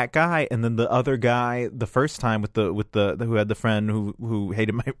 like, that guy and then the other guy the first time with the who had the friend who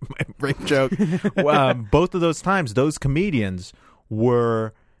hated my rape joke, both of those times, those comedians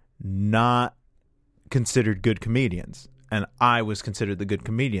were not considered good comedians. And I was considered the good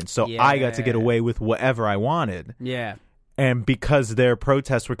comedian. So I got to get away with whatever I wanted. Yeah. And because their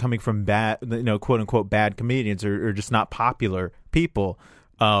protests were coming from bad, quote unquote, bad comedians or just not popular people,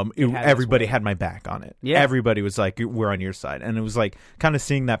 everybody had my back on it. Yeah. Everybody was like, we're on your side. And it was like kind of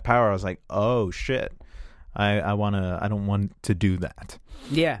seeing that power. I was like, oh, shit. I don't want to do that.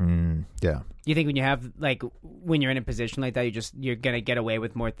 Yeah. Yeah. You think when you're in a position like that, you're going to get away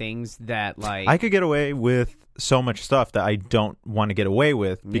with more things that like... I could get away with so much stuff that I don't want to get away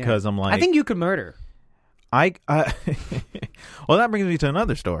with because I'm like... I think you could murder. Well, that brings me to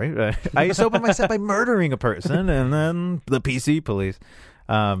another story. I used to open myself by murdering a person and then the PC police.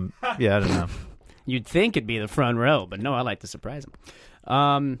 Yeah, I don't know. You'd think it'd be the front row, but no, I like to surprise them.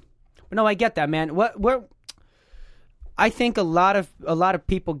 But no, I get that, man. I think a lot of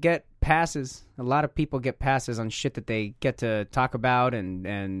people get passes. A lot of people get passes on shit that they get to talk about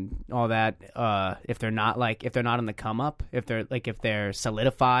and all that. If they're not on the come up, if they're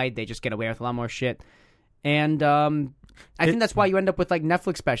solidified, they just get away with a lot more shit. And I think that's why you end up with like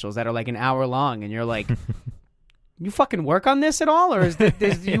Netflix specials that are like an hour long, and you're like, you fucking work on this at all, or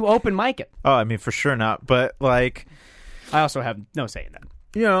is you open mic it? Oh, I mean, for sure not. But like, I also have no say in that.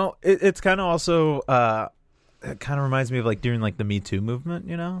 You know, it's kind of also. It kind of reminds me of like during like the Me Too movement,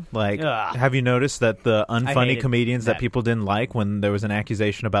 you know? Like, have you noticed that the unfunny comedians that people didn't like, when there was an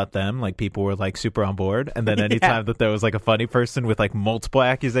accusation about them, like people were like super on board, and then anytime that there was like a funny person with like multiple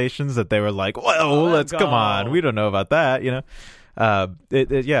accusations, that they were like, "Well, let's come on, we don't know about that," you know?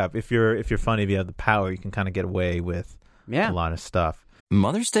 Yeah, if you're funny, if you have the power, you can kind of get away with a lot of stuff.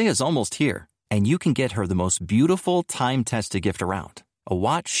 Mother's Day is almost here, and you can get her the most beautiful time-tested gift around, a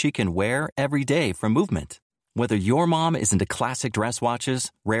watch she can wear every day from Movement. Whether your mom is into classic dress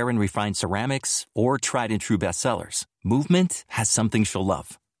watches, rare and refined ceramics, or tried-and-true bestsellers, Movement has something she'll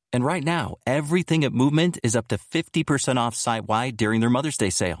love. And right now, everything at Movement is up to 50% off site-wide during their Mother's Day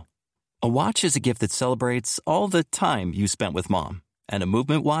sale. A watch is a gift that celebrates all the time you spent with Mom. And a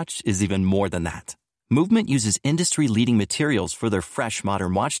Movement watch is even more than that. Movement uses industry-leading materials for their fresh,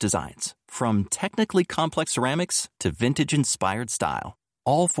 modern watch designs, from technically complex ceramics to vintage-inspired style.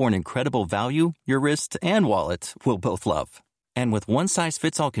 All for an incredible value your wrist and wallet will both love. And with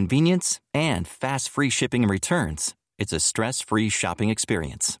one-size-fits-all convenience and fast free shipping and returns, it's a stress-free shopping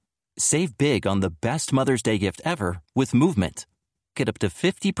experience. Save big on the best Mother's Day gift ever with Movement. Get up to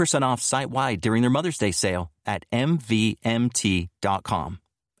 50% off site-wide during their Mother's Day sale at MVMT.com.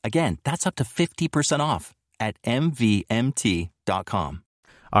 Again, that's up to 50% off at MVMT.com.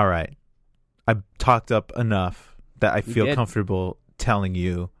 All right. I've talked up enough that I feel comfortable telling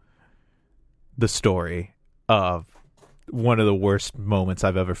you the story of one of the worst moments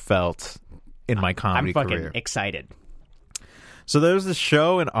I've ever felt in my comedy career. I'm fucking excited. So there was this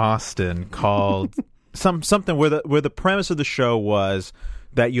show in Austin called something where the premise of the show was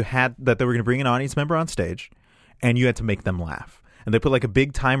that they were going to bring an audience member on stage, and you had to make them laugh. And they put like a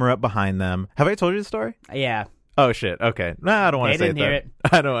big timer up behind them. Have I told you the story? Yeah. Oh shit. Okay. Nah, I don't want to say it. They didn't hear it.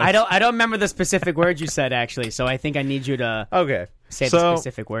 I don't remember the specific words you said, actually. So I think I need you to say the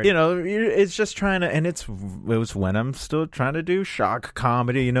specific word. You know, it's just trying to, and it was when I'm still trying to do shock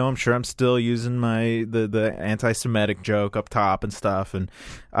comedy. You know, I'm sure I'm still using the anti-Semitic joke up top and stuff. And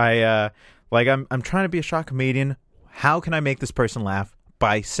I'm trying to be a shock comedian. How can I make this person laugh?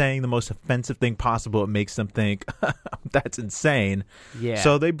 By saying the most offensive thing possible. It makes them think that's insane. Yeah.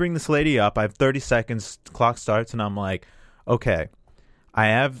 So they bring this lady up. I have 30 seconds. Clock starts, and I'm like, okay,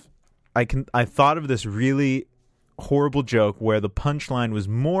 I thought of this really horrible joke where the punchline was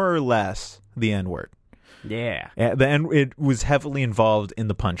more or less the N-word. Yeah. It was heavily involved in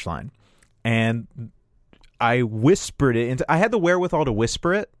the punchline, and I whispered it. I had the wherewithal to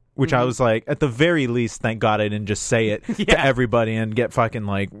whisper it. Which I was like, at the very least, thank God I didn't just say it to everybody and get fucking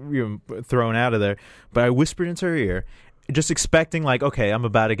thrown out of there. But I whispered into her ear, just expecting like, okay, I'm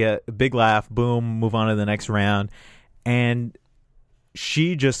about to get a big laugh, boom, move on to the next round. And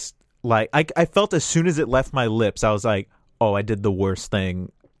she just like, I felt as soon as it left my lips, I was like, oh, I did the worst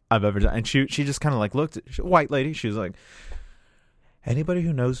thing I've ever done. And she just kind of like looked, white lady, she was like, anybody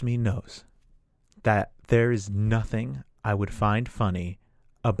who knows me knows that there is nothing I would find funny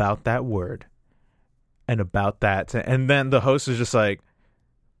about that word and about that. And then the host was just like,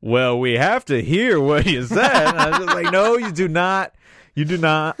 well, we have to hear what you said. And I was just like, no, you do not. You do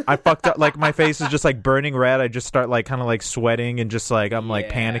not. I fucked up. Like, my face is just like burning red. I just start like kind of like sweating and just like I'm like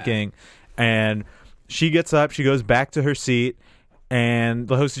panicking. And she gets up, she goes back to her seat, and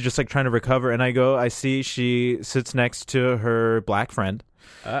the host is just like trying to recover. And I see she sits next to her black friend.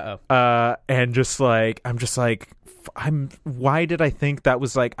 And just like I'm just like, why did I think that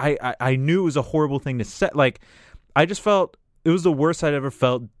was like, I knew it was a horrible thing to say. Like, I just felt it was the worst I'd ever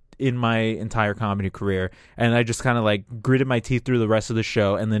felt in my entire comedy career. And I just kind of like gritted my teeth through the rest of the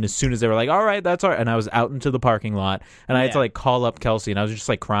show. And then as soon as they were like, all right, that's all right. And I was out into the parking lot, and I had to like call up Kelsey, and I was just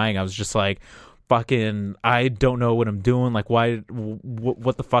like crying. I was just like, fucking, I don't know what I'm doing. Like, why,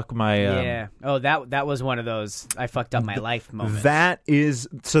 what the fuck am I? Oh, that was one of those I fucked up my life moments.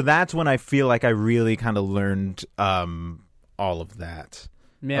 That's when I feel like I really kind of learned all of that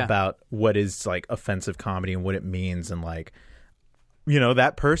about what is like offensive comedy and what it means. And like, you know,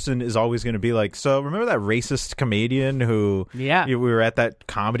 that person is always going to be like, so remember that racist comedian who we were at that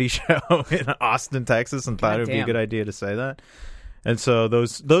comedy show in Austin, Texas, and thought it would be a good idea to say that. And so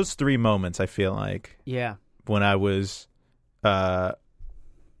those 3 moments, I feel like, Yeah. when I was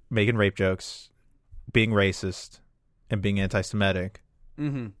making rape jokes, being racist, and being anti-Semitic,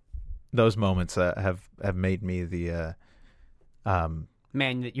 Mm-hmm. those moments have made me the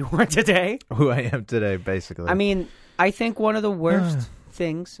Man that you were today. who I am today, basically. I mean, I think one of the worst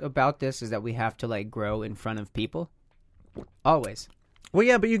things about this is that we have to like grow in front of people. Always. well,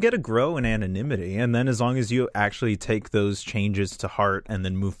 yeah, but you get to grow in anonymity, and then as long as you actually take those changes to heart and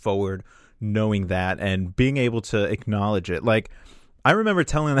then move forward, knowing that and being able to acknowledge it. Like, I remember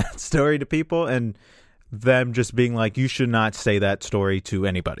telling that story to people and them just being like, you should not say that story to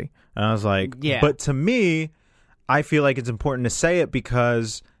anybody. And I was like, Yeah. But to me, I feel like it's important to say it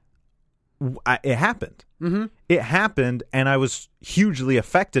because it happened. Mm-hmm. It happened, and I was hugely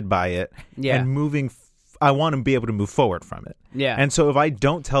affected by it. Yeah. And I want to be able to move forward from it. Yeah. And so if I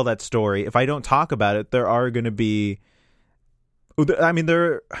don't tell that story, if I don't talk about it, there are going to be, I mean,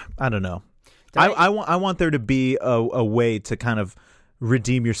 I don't know. I want there to be a way to kind of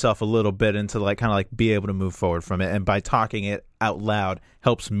redeem yourself a little bit and to like kind of like be able to move forward from it. And by talking it out loud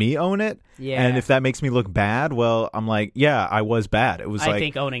helps me own it. Yeah. And if that makes me look bad, well, I'm like, yeah, I was bad. It was I like,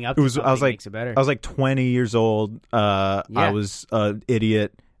 think owning up it was, to I was something like, makes it better. I was like 20 years old. I was an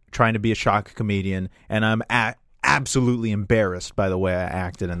idiot trying to be a shock comedian, and I'm absolutely embarrassed by the way I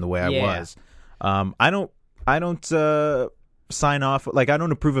acted and the way I was. I don't sign off, like, I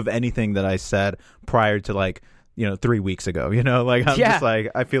don't approve of anything that I said prior to like 3 weeks ago, like I'm just like,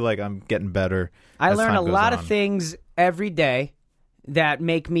 I feel like I'm getting better. I as learn time a goes lot on. of things every day that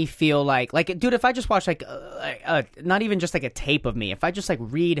make me feel like, dude, if I just watch like not even just like a tape of me, if I just like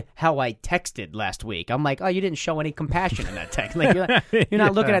read how I texted last week, I'm like, oh, you didn't show any compassion in that text. Like you're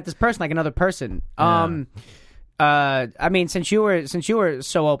not looking at this person like another person. I mean, since you were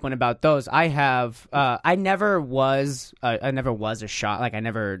so open about those, I have. I never was a shock. Like I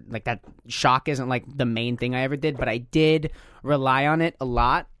never like that. Shock isn't like the main thing I ever did, but I did rely on it a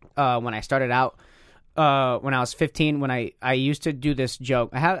lot when I started out. When I was 15, when I used to do this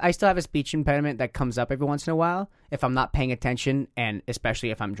joke. I still have a speech impediment that comes up every once in a while if I'm not paying attention, and especially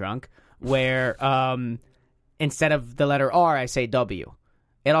if I'm drunk. Where instead of the letter R, I say W.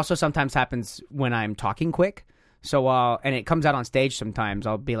 It also sometimes happens when I'm talking quick. So, and it comes out on stage sometimes.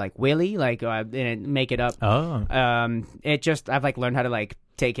 I'll be like, Willie, like, and make it up. Oh. I've like learned how to like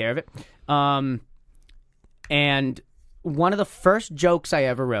take care of it. And one of the first jokes I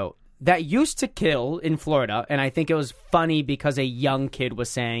ever wrote that used to kill in Florida, and I think it was funny because a young kid was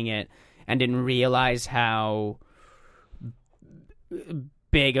saying it and didn't realize how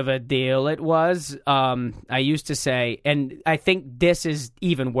big of a deal it was. I used to say, and I think this is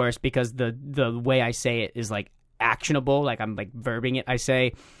even worse because the way I say it is like actionable, like I'm like verbing it. I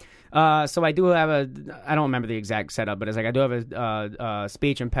say, so I do have I don't remember the exact setup, but it's like I do have a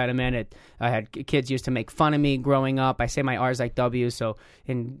speech impediment. I had kids used to make fun of me growing up. I say my R's like W, so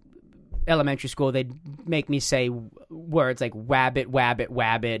in elementary school they'd make me say words like wabbit, wabbit,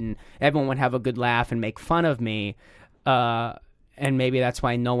 wabbit, and everyone would have a good laugh and make fun of me. And maybe that's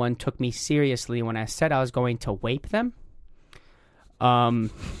why no one took me seriously when I said I was going to wape them.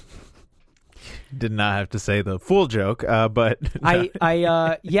 Did not have to say the full joke, but I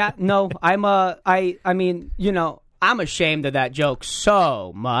mean, I'm ashamed of that joke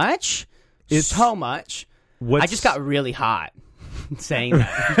so much. So much. I just got really hot saying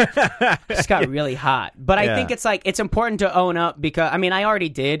that. Just got really hot. But I think it's like, it's important to own up because, I mean, I already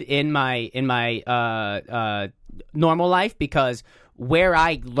did in my normal life, where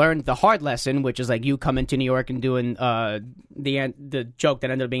I learned the hard lesson, which is like you coming to New York and doing the joke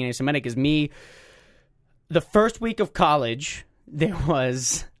that ended up being anti-Semitic, is me. The first week of college, there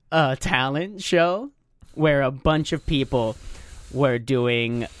was a talent show where a bunch of people were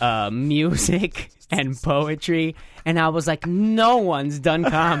doing music and poetry, and I was like, no one's done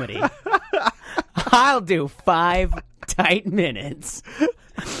comedy. I'll do 5 tight minutes.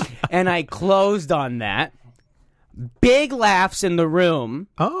 And I closed on that. Big laughs in the room.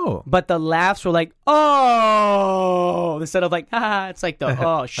 Oh. But the laughs were like, oh, instead of like, ah, it's like the,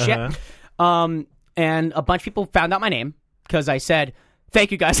 oh, shit. And a bunch of people found out my name because I said,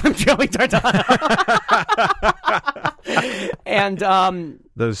 thank you guys, I'm Joey Dardano. And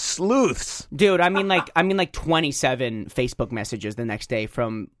those sleuths. dude, I mean like 27 Facebook messages the next day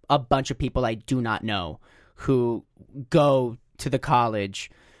from a bunch of people I do not know who go to the college,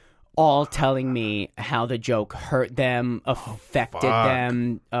 all telling me how the joke hurt them, affected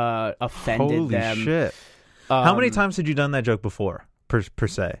them, offended Holy them. shit. How many times had you done that joke before, per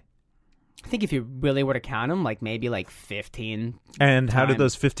se? I think if you really were to count them, like maybe like 15. And how did times.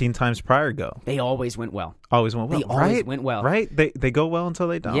 those 15 times prior go? They always went well. Always went well. They always went well. Right? They go well until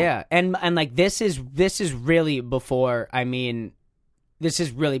they don't. Yeah, and like this is really before. I mean, this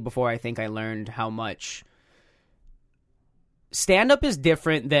is really before I think I learned how much stand-up is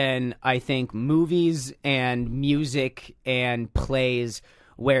different than I think movies and music and plays,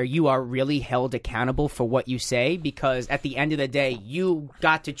 where you are really held accountable for what you say, because at the end of the day, you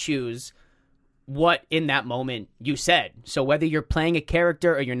got to choose what in that moment you said. So whether you're playing a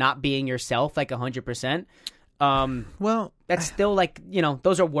character or you're not being yourself, like 100%, Well, that's still like, you know,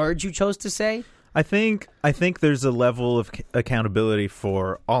 those are words you chose to say. I think there's a level of accountability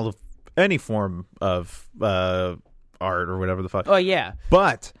for all of any form of art or whatever the fuck. Oh yeah.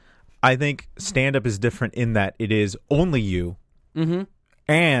 But I think stand-up is different in that it is only you,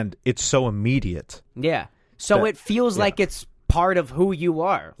 and it's so immediate. Yeah. So That- it feels yeah. like it's part of who you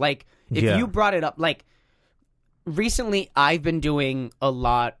are. Like if Yeah. you brought it up, like recently I've been doing a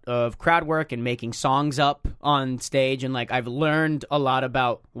lot of crowd work and making songs up on stage, and like I've learned a lot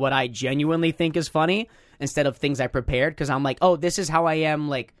about what I genuinely think is funny instead of things I prepared, because I'm like, oh, this is how I am,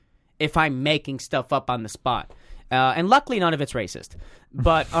 like if I'm making stuff up on the spot. And luckily none of it's racist.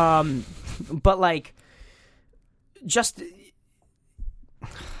 But but like just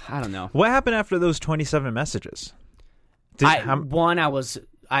I don't know. What happened after those 27 messages?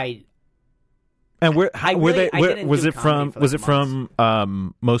 And were I were really- they? I didn't Was do it comedy from? for, Was like, it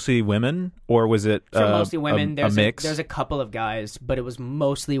from mostly women, or was it For mostly women. a mix? There's a couple of guys, but it was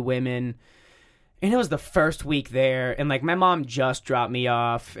mostly women. And it was the first week there, and like my mom just dropped me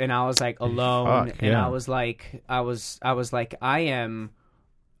off, and I was like alone, Fuck, and yeah. I was like, I am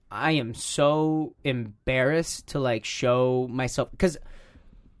so embarrassed to like show myself, because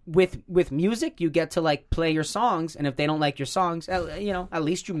with music you get to like play your songs, and if they don't like your songs, you know, at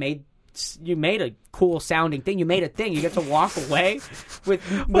least you made a cool sounding thing. You made a thing. You get to walk away with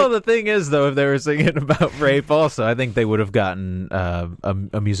Well, the thing is, though, if they were singing about rape, also, I think they would have gotten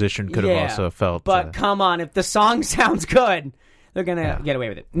a musician could have Yeah, also felt. But come on, if the song sounds good, they're gonna get away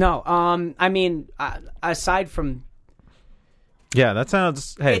with it. No, I mean, aside from yeah, that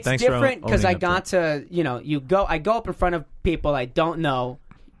sounds. Hey, it's thanks different because because I got to, you know, I go up in front of people I don't know,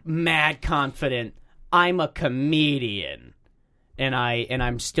 mad confident. I'm a comedian. And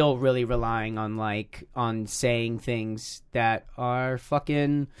I'm still really relying on saying things that are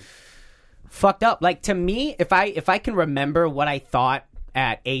fucking fucked up. Like, to me, if I can remember what I thought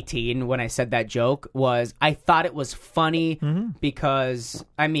at 18 when I said that joke, was I thought it was funny because,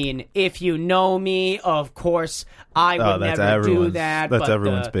 I mean, if you know me, of course I would never do that. That's but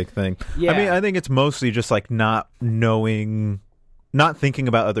everyone's big thing. Yeah. I mean, I think it's mostly just like not thinking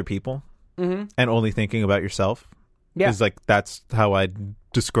about other people, and only thinking about yourself. Yeah. Is like that's how I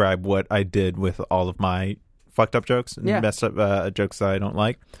describe what I did with all of my fucked up jokes and messed up jokes that I don't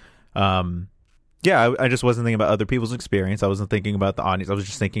like. I just wasn't thinking about other people's experience. I wasn't thinking about the audience. I was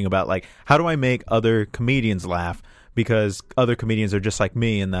just thinking about like, how do I make other comedians laugh? Because other comedians are just like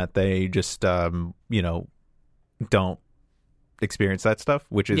me in that they just you know, don't experience that stuff,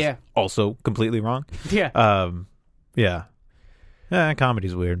 which is also completely wrong. Yeah.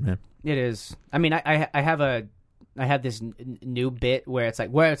 Comedy's weird, man. It is. I mean, I have this new bit where it's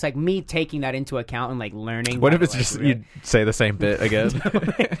like me taking that into account and like learning. What if how it's to, like, just you say the same bit again?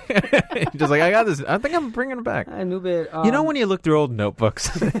 Just like, I got this. I think I'm bringing it back. a new bit. You know when you look through old notebooks,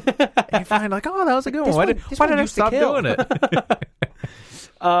 you find like, oh, that was a good one. Why did I used to stop kill. doing it?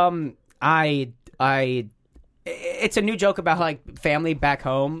 It's a new joke about like family back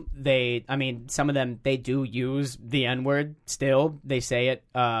home. Some of them they do use the N-word still. They say it.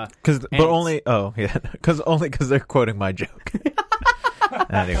 Because Because they're quoting my joke.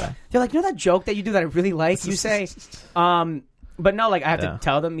 Anyway, they're like, you know that joke that you do that I really like? You say, but no, like I have to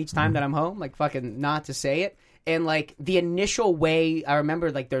tell them each time that I'm home, like fucking not to say it. And like the initial way, I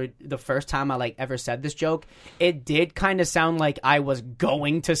remember like the first time I like ever said this joke, it did kind of sound like I was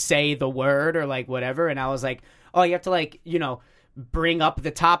going to say the word or like whatever, and I was like, oh, you have to like, you know, bring up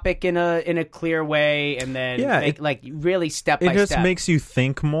the topic in a clear way, and then like really step by step. it just makes you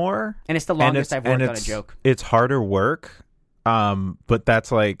think more, and it's the longest I've worked on a joke. It's harder work, but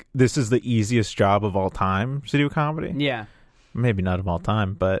that's like this is the easiest job of all time to do comedy. Yeah. Maybe not of all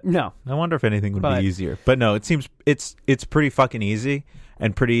time, but No. I wonder if anything would be easier. But no, it seems it's pretty fucking easy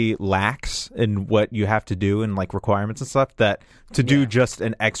and pretty lax in what you have to do and like requirements and stuff, that to do just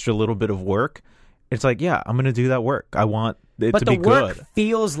an extra little bit of work, it's like, yeah, I'm going to do that work. I want it But to the be work good.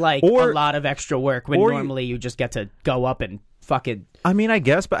 feels like Or- a lot of extra work when or normally you just get to go up and fucking. I mean, I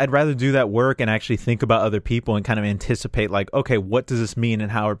guess, but I'd rather do that work and actually think about other people and kind of anticipate, like, okay, what does this mean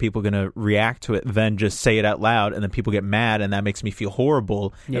and how are people going to react to it, than just say it out loud and then people get mad and that makes me feel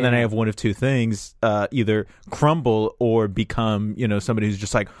horrible. Yeah. And then I have one of two things, either crumble or become, somebody who's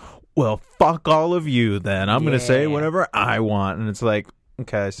just like, well, fuck all of you then. I'm going to say Yeah. whatever I want. And it's like,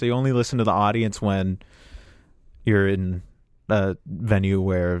 okay, so you only listen to the audience when you're in a venue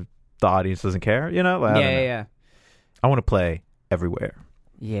where the audience doesn't care, I don't know. Yeah. I want to play everywhere.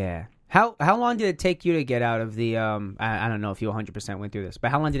 Yeah. How long did it take you to get out of the I don't know if you 100% went through this,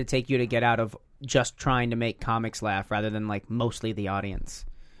 but how long did it take you to get out of just trying to make comics laugh rather than like mostly the audience?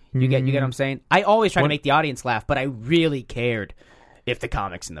 You get what I'm saying? I always try to make the audience laugh, but I really cared if the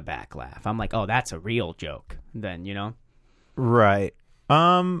comics in the back laugh. I'm like, "Oh, that's a real joke." Then, Right.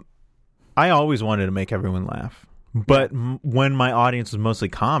 I always wanted to make everyone laugh. But when my audience was mostly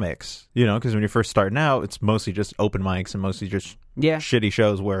comics, because when you're first starting out, it's mostly just open mics and mostly just Yeah. shitty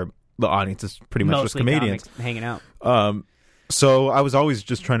shows where the audience is pretty much just Mostly comedians. comics hanging out. So I was always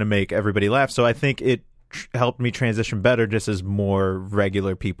just trying to make everybody laugh. So I think it helped me transition better just as more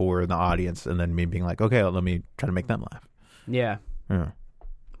regular people were in the audience and then me being like, okay, let me try to make them laugh. Yeah. Yeah.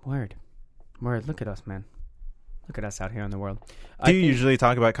 Word. Look at us, man. Look at us out here in the world. Do you usually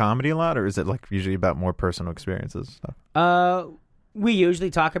talk about comedy a lot, or is it like usually about more personal experiences and stuff? We usually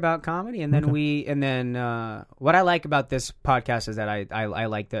talk about comedy, and then what I like about this podcast is that I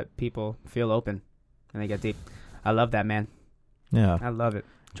like that people feel open and they get deep. I love that, man. Yeah. I love it.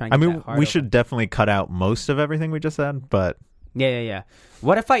 I mean, we should definitely cut out most of everything we just said, but Yeah.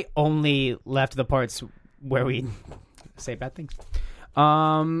 What if I only left the parts where we say bad things?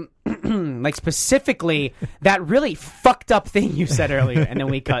 Like specifically that really fucked up thing you said earlier, and then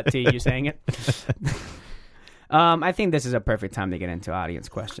we cut to you saying it. I think this is a perfect time to get into audience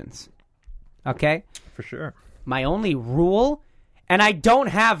questions. Okay? for sure. My only rule, and I don't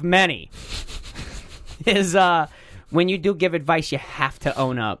have many, is when you do give advice, you have to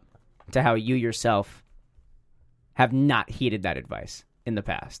own up to how you yourself have not heeded that advice in the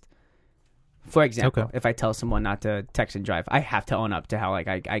past. For example, if I tell someone not to text and drive, I have to own up to how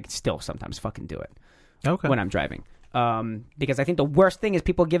I still sometimes fucking do it when I'm driving. Because I think the worst thing is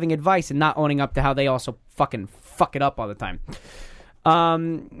people giving advice and not owning up to how they also fucking fuck it up all the time.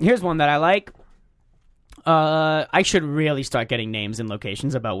 Here's one that I like. I should really start getting names and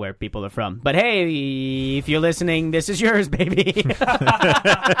locations about where people are from. But hey, if you're listening, this is yours, baby.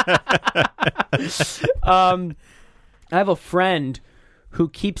 I have a friend who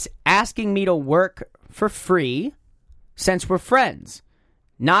keeps asking me to work for free since we're friends,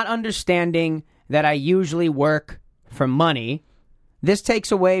 not understanding that I usually work for money. This takes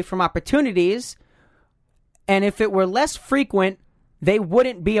away from opportunities, and if it were less frequent, they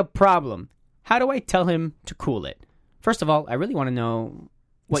wouldn't be a problem. How do I tell him to cool it? First of all, I really want to know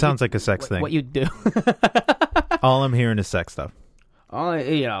what Sounds like a sex thing. What you do. All I'm hearing is sex stuff.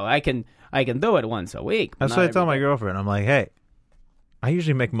 I can do it once a week. That's what I tell my girlfriend. I'm like, hey, I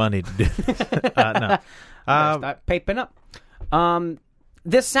usually make money to do this. No. Start paping up.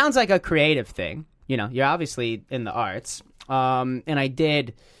 This sounds like a creative thing. You know, you're obviously in the arts. And I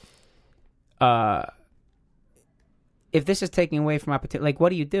did. If this is taking away from opportunity, like, what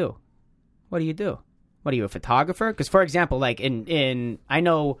do you do? What do you do? What are you, a photographer? Because, for example, like I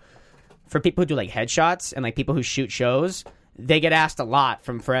know for people who do like headshots and like people who shoot shows, they get asked a lot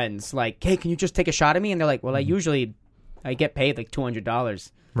from friends, like, "Hey, can you just take a shot of me?" And they're like, "Well, I get paid like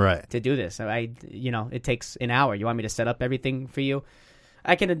 $200 right to do this. It takes an hour. You want me to set up everything for you?"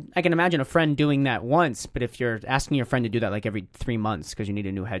 I can imagine a friend doing that once, but if you're asking your friend to do that like every 3 months because you need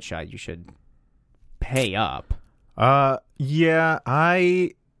a new headshot, you should pay up. Yeah,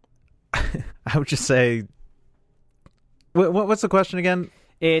 I would just say, what's the question again?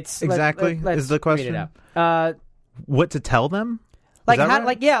 It's exactly let's is the question. read it out. What to tell them? Like Is that how,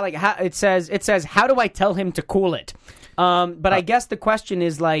 right? how it says how do I tell him to cool it? But I guess the question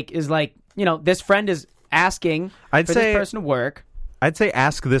is like this friend is asking for this person to work. I'd say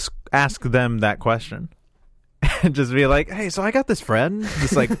ask them that question. And just be like, hey, so I got this friend,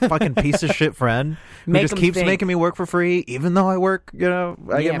 this like fucking piece of shit friend who Make just him keeps think. making me work for free, even though I work,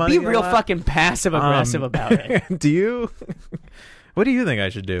 I get money. Be real fucking passive aggressive about it. Do you? What do you think I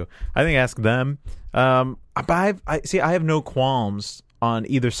should do? I think ask them. But I have no qualms on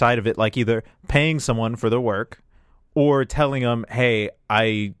either side of it, like either paying someone for their work or telling them, hey,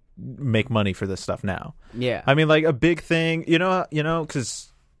 I make money for this stuff now. Yeah. I mean, like a big thing,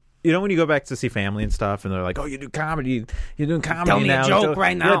 because when you go back to see family and stuff, and they're like, "Oh, you do comedy. You're doing comedy Tell me now. a joke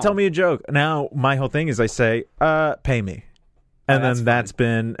right now." Yeah, tell me a joke. Now, my whole thing is I say, pay me. And that's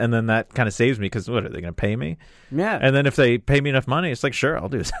then that kind of saves me because what are they going to pay me? Yeah. And then if they pay me enough money, it's like, sure, I'll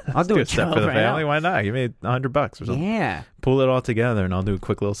do I'll do a set show for the right family. now. Why not? Give me $100 or something. Yeah. Pull it all together and I'll do a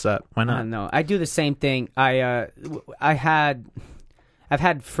quick little set. Why I not? don't know. I do the same thing. I've had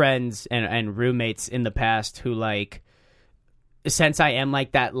friends and roommates in the past who like, since I am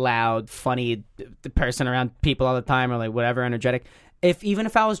like that loud, funny person around people all the time or like whatever, energetic, even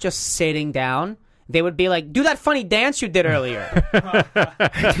if I was just sitting down, they would be like, do that funny dance you did earlier. Do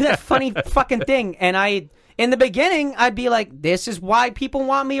that funny fucking thing. And in the beginning, I'd be like, this is why people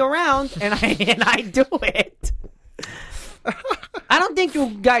want me around. And I do it. I don't think you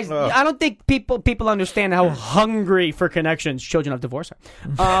guys. I don't think people understand how hungry for connections children of divorce are.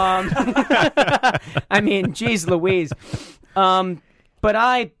 I mean, geez Louise. But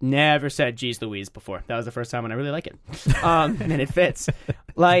I never said geez Louise before. That was the first time, and I really like it. And it fits.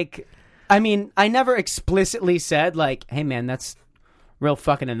 Like, I mean, I never explicitly said like, "Hey, man, that's real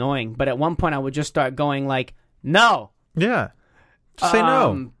fucking annoying." But at one point, I would just start going like, "No." Yeah. Just say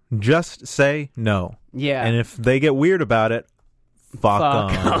no. Just say no. Yeah. And if they get weird about it,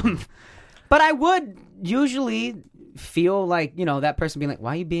 fuck 'em. But I would usually feel like, that person being like,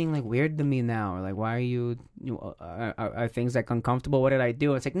 why are you being like weird to me now? Or like, why are you are things like uncomfortable? What did I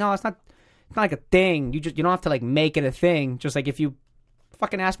do? It's like, no, it's not like a thing. You don't have to like make it a thing. Just like if you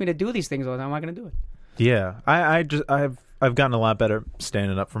fucking ask me to do these things all the time, I'm not going to do it. Yeah. I've gotten a lot better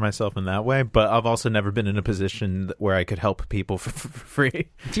standing up for myself in that way, but I've also never been in a position where I could help people for free.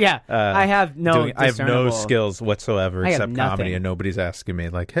 Yeah, I have no skills whatsoever except nothing. comedy, and nobody's asking me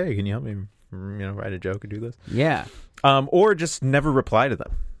like, "Hey, can you help me, write a joke or do this?" Yeah. Or just never reply to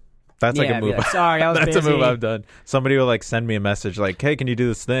them. That's like a move. Like, sorry, I was That's busy. a move I've done. Somebody will like send me a message like, "Hey, can you do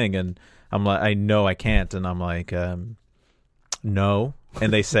this thing?" And I'm like, "I know I can't," and I'm like, "No."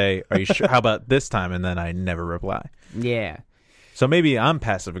 And they say, "Are you sure? How about this time?" And then I never reply. Yeah. So maybe I'm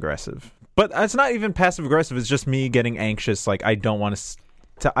passive aggressive, but it's not even passive aggressive. It's just me getting anxious. Like I don't want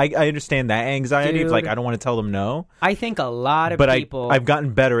to. I understand that anxiety. Dude, Of like I don't want to tell them no. I think a lot of but people. I've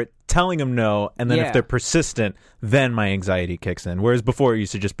gotten better at telling them no, and then if they're persistent, then my anxiety kicks in. Whereas before, it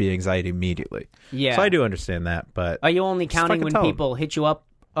used to just be anxiety immediately. Yeah. So I do understand that. But are you only counting fucking when tell 'em. people hit you up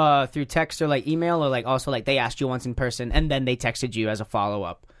through text or like email, or like also like they asked you once in person and then they texted you as a follow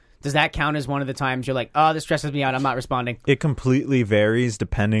up? Does that count as one of the times you're like, oh, this stresses me out, I'm not responding? It completely varies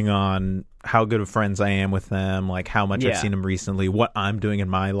depending on how good of friends I am with them, like how much I've seen them recently, what I'm doing in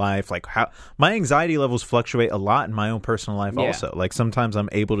my life, like how my anxiety levels fluctuate a lot in my own personal life also. Like sometimes I'm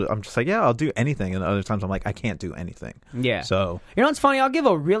just like, yeah, I'll do anything. And other times I'm like, I can't do anything. Yeah. So, you know what's funny? I'll give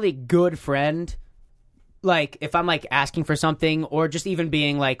a really good friend, like if I'm like asking for something or just even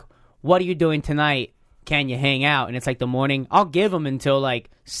being like, what are you doing tonight? Can you hang out? And it's like the morning. I'll give them until like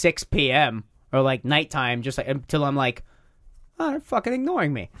 6 p.m. or like nighttime, just like until I'm like, oh, they're fucking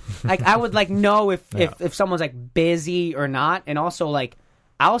ignoring me. Like I would like know if someone's like busy or not. And also like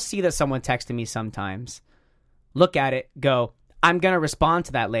I'll see that someone texted me sometimes, look at it, go, I'm gonna respond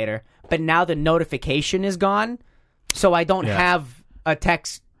to that later. But now the notification is gone, so I don't have a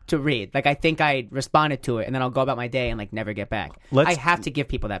text to read. Like I think I responded to it and then I'll go about my day and like never get back. I have to give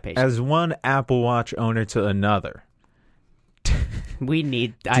people that patience. As one Apple Watch owner to another, we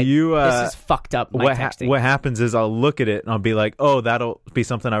need this is fucked up. My texting. What happens is I'll look at it and I'll be like, oh, that'll be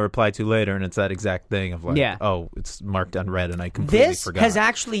something I reply to later, and it's that exact thing of like, oh, it's marked unread and I completely forgot. This has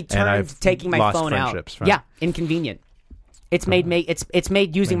actually turned taking my phone out. Yeah, inconvenient. It's made it's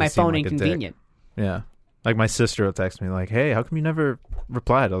made using my phone like inconvenient. Yeah. Like my sister will text me like, "Hey, how come you never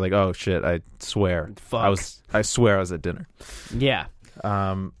replied?" I'm like, "Oh shit, I swear, I swear I was at dinner." Yeah.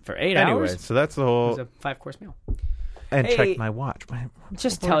 For 8 hours. Anyway, so that's the whole. It was a 5-course meal. And check my watch.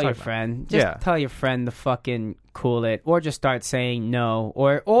 Just tell your friend. Just tell your friend to fucking cool it, or just start saying no,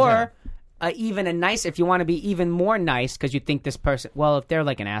 or even a nice. If you want to be even more nice, because you think this person. Well, if they're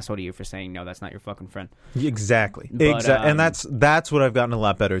like an asshole to you for saying no, that's not your fucking friend. Exactly. But, and that's what I've gotten a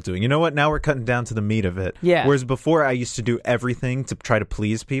lot better at doing. You know what? Now we're cutting down to the meat of it. Yeah. Whereas before I used to do everything to try to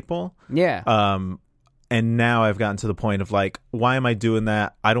please people. Yeah. And now I've gotten to the point of like, why am I doing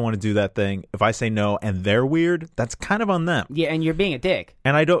that? I don't want to do that thing. If I say no and they're weird, that's kind of on them. Yeah, and you're being a dick.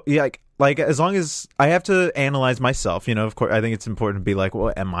 And I don't like as long as I have to analyze myself, of course, I think it's important to be like,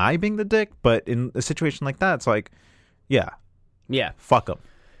 well, am I being the dick? But in a situation like that, it's like, yeah, fuck them.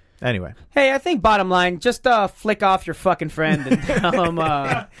 Anyway, hey, I think bottom line, just flick off your fucking friend and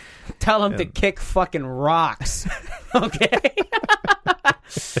tell him to kick fucking rocks. Okay.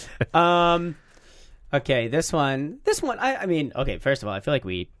 Okay, this one. I mean, okay. First of all, I feel like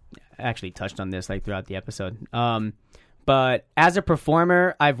we actually touched on this like throughout the episode. But as a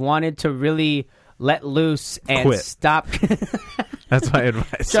performer, I've wanted to really let loose and Quit. stop. That's my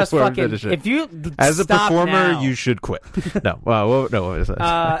advice. Just before we fucking. finish it. If you As a stop performer, now. you should quit. No, no. What is that?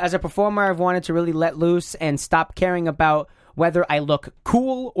 As a performer, I've wanted to really let loose and stop caring about whether I look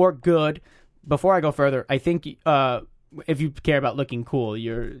cool or good. Before I go further, I think if you care about looking cool,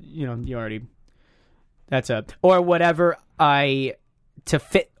 you already or whatever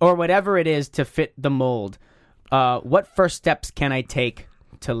whatever it is to fit the mold. What first steps can I take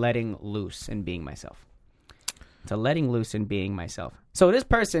to letting loose and being myself? To letting loose and being myself. So this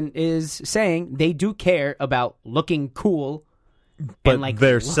person is saying they do care about looking cool, but and like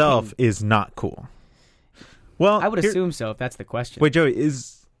their looking- self is not cool. Well, I would assume so if that's the question. Wait, Joey,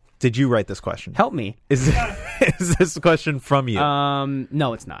 did you write this question? Help me. Is this a question from you?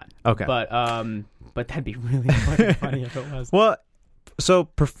 No, it's not. Okay. But that'd be really fucking funny if it was. Well, so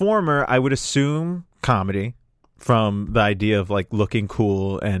performer, I would assume comedy, from the idea of like looking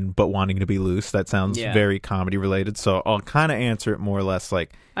cool but wanting to be loose. That sounds very comedy related. So I'll kind of answer it more or less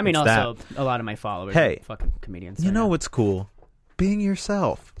like. I mean, it's also that. a lot of my followers Hey, are fucking comedians. You so know yeah. what's cool? Being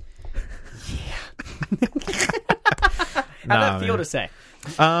yourself. How'd that feel to say?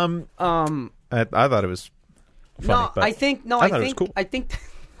 I thought it was funny. No, but I think thought it was cool. I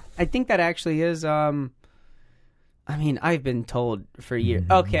think that actually is. I mean, I've been told for years.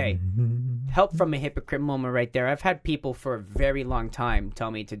 Okay, help from a hypocrite moment right there. I've had people for a very long time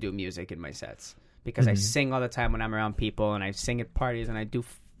tell me to do music in my sets because I sing all the time when I'm around people, and I sing at parties, and I do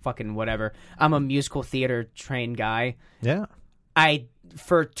fucking whatever. I'm a musical theater trained guy. Yeah.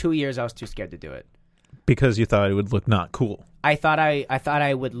 For 2 years I was too scared to do it. Because you thought it would look not cool. I thought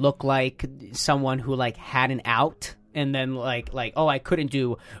I would look like someone who like had an out, and then like oh, I couldn't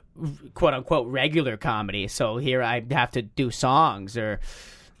do quote unquote regular comedy, so here I have to do songs, or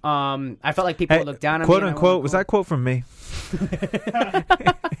I felt like people would look down on quote me. Unquote was that quote from me?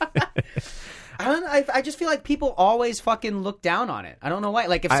 I just feel like people always fucking look down on it. I don't know why.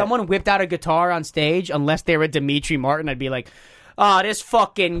 Like if someone whipped out a guitar on stage, unless they were Dimitri Martin, I'd be like, oh, this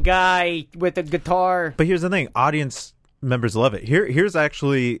fucking guy with the guitar. But here's the thing: audience members love it. Here's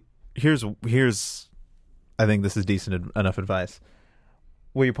I think this is decent enough advice.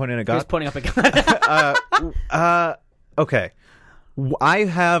 Were you pointing at God? He's pointing up a gun. Okay. I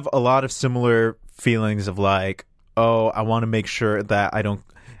have a lot of similar feelings of like, oh, I want to make sure that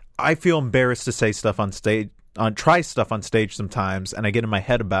I feel embarrassed to say stuff on stage, try stuff on stage sometimes, and I get in my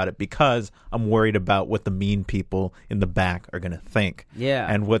head about it because I'm worried about what the mean people in the back are going to think. Yeah.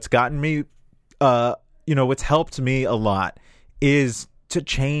 And what's gotten me, what's helped me a lot is to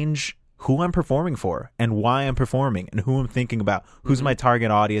change who I'm performing for and why I'm performing and who I'm thinking about, who's my target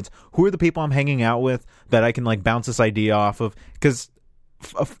audience, who are the people I'm hanging out with that I can like bounce this idea off of. Because,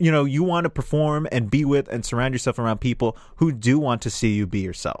 you want to perform and be with and surround yourself around people who do want to see you be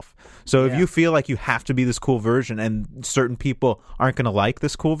yourself. So if you feel like you have to be this cool version and certain people aren't going to like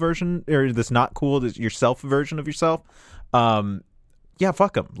this cool version or this not cool, this yourself version of yourself, yeah,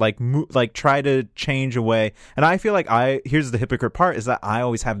 fuck them. Like try to change away. And I feel like here's the hypocrite part is that I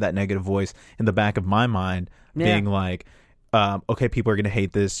always have that negative voice in the back of my mind being like, okay, people are going to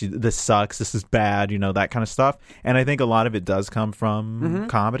hate this. This sucks. This is bad, that kind of stuff. And I think a lot of it does come from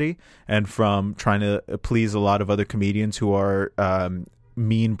comedy and from trying to please a lot of other comedians who are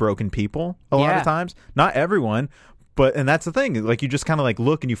mean, broken people a lot of times. Not everyone. And that's the thing. Like, you just kind of like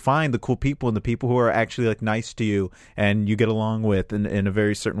look and you find the cool people and the people who are actually like nice to you and you get along with in a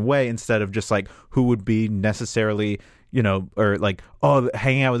very certain way instead of just like who would be necessarily, or like, oh,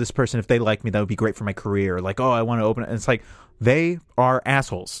 hanging out with this person, if they like me, that would be great for my career. Or like, oh, I want to open it. And it's like, they are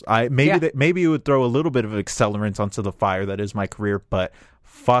assholes. Maybe it would throw a little bit of accelerant onto the fire that is my career, but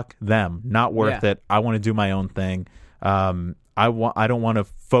fuck them. Not worth it. I want to do my own thing. I don't want to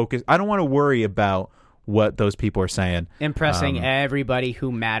focus. I don't want to worry about what those people are saying. Impressing everybody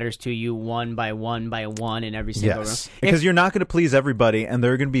who matters to you one by one in every single room. Because you're not going to please everybody, and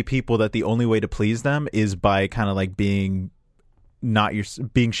there are going to be people that the only way to please them is by kind of like being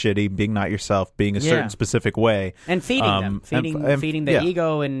shitty, being not yourself, being a certain specific way, and feeding them, feeding the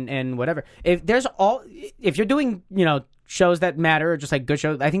ego and whatever. If you're doing shows that matter, or just like good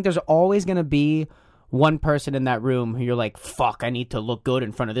shows, I think there's always going to be one person in that room who you're like, fuck, I need to look good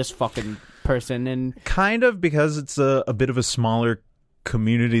in front of this fucking person. And kind of because it's a bit of a smaller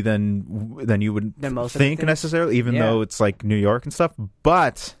community than you would think necessarily, even though it's like New York and stuff.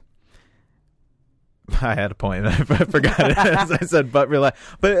 But I had a point. I forgot it as I said, but real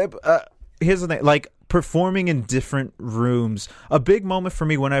life. But here's the thing, like performing in different rooms, a big moment for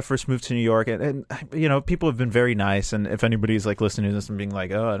me when I first moved to New York, and people have been very nice, and if anybody's like listening to this and being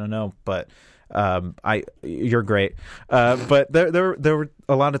like, oh, I don't know, but You're great. But there were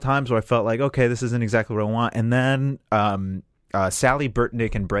a lot of times where I felt like, okay, this isn't exactly what I want. And then Sally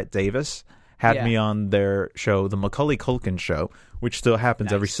Burtnick and Brett Davis had me on their show, the Macaulay Culkin Show, which still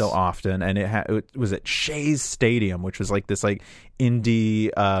happens every so often, and it was at Shays Stadium, which was like this like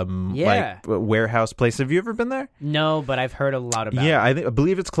indie like warehouse place. Have you ever been there? No, but I've heard a lot about it. Yeah, I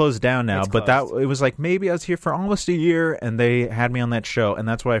believe it's closed down now, It's but closed. it was like maybe I was here for almost a year, and they had me on that show, and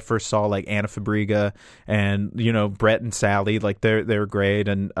that's where I first saw like Anna Fabrega and Brett and Sally, like they were great,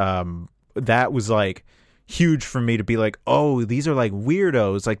 and that was like huge for me to be like, oh, these are like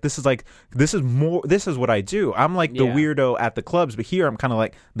weirdos. Like this is what I do. I'm like the weirdo at the clubs, but here I'm kind of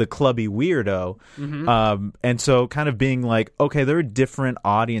like the clubby weirdo. And so kind of being like, okay, there are different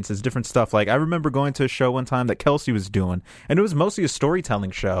audiences, different stuff. Like I remember going to a show one time that Kelsey was doing, and it was mostly a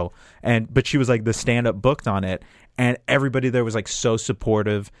storytelling show, but she was like the stand-up booked on it, and everybody there was like so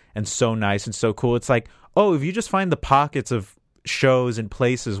supportive and so nice and so cool. It's like, oh, if you just find the pockets of shows and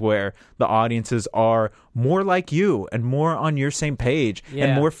places where the audiences are more like you and more on your same page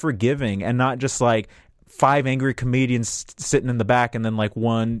and more forgiving, and not just like 5 angry comedians sitting in the back and then like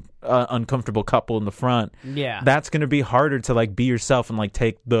one uncomfortable couple in the front. That's going to be harder to like be yourself and like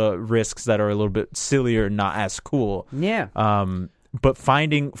take the risks that are a little bit sillier, not as cool. But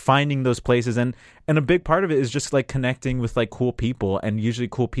finding those places, and a big part of it is just like connecting with like cool people, and usually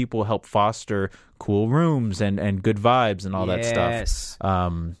cool people help foster cool rooms and good vibes and all that stuff.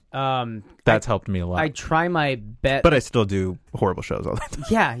 That's helped me a lot. I try my best, but I still do horrible shows all the time.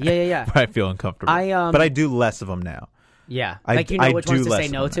 Yeah. Where I feel uncomfortable. But I do less of them now. Like which ones to say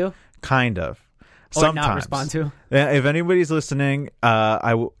no to? Kind of. Or Sometimes. not respond to. If anybody's listening,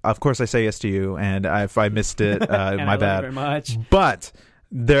 of course I say yes to you, and if I missed it, my bad. Very much. But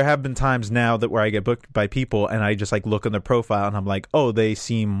there have been times now where I get booked by people, and I just like look on their profile, and I'm like, oh, they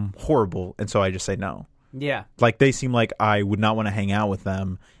seem horrible, and so I just say no. Yeah. Like they seem like I would not want to hang out with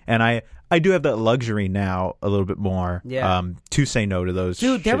them, and I do have that luxury now a little bit more. To say no to those.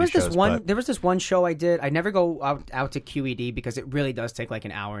 Dude, there was shows, this one show I did. I never go out to QED because it really does take like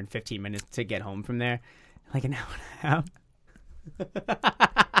an hour and 15 minutes to get home from there. Like an hour and a half.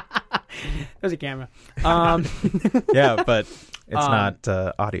 There's a camera. Yeah, but it's not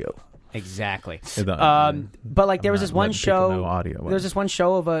audio. Exactly. But like there was this one show. No audio. There was this one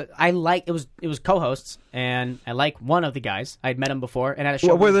show of it was co-hosts, and I like one of the guys. I'd met him before, and had a show.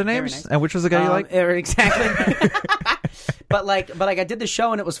 What were their very names? nice. And which was the guy you like? Exactly. But I did the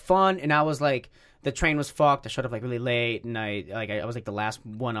show, and it was fun, and I was like, the train was fucked. I showed up like really late, and I was like the last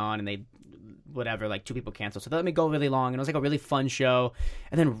one on, and they whatever, like 2 people canceled, so they let me go really long, and it was like a really fun show.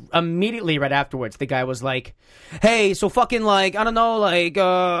 And then immediately right afterwards, the guy was like, hey, so fucking like, I don't know, like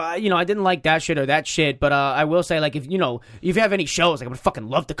I didn't like that shit or that shit, but I will say, like, if you have any shows, like, I would fucking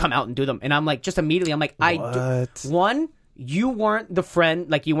love to come out and do them. And I'm like, just immediately, I'm like, you weren't the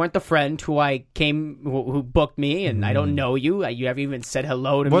friend who I came who booked me, and I don't know you. You haven't even said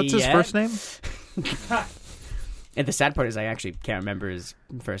hello to me What's his yet. first name? And the sad part is I actually can't remember his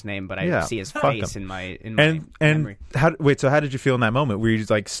first name, but I see his face in my memory. So how did you feel in that moment? Were you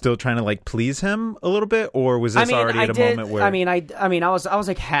like still trying to like please him a little bit, or was this already at a moment where? I was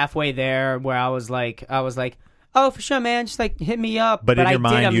like halfway there, where I was like, oh, for sure, man, just like hit me up. But in your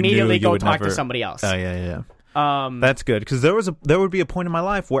mind, I did you immediately knew go you would talk never... to somebody else. Oh yeah. That's good, because there would be a point in my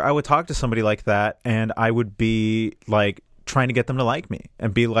life where I would talk to somebody like that, and I would be like trying to get them to like me,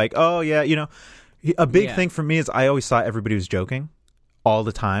 and be like, oh yeah, A big thing for me is I always thought everybody was joking all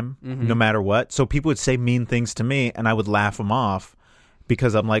the time, no matter what. So people would say mean things to me, and I would laugh them off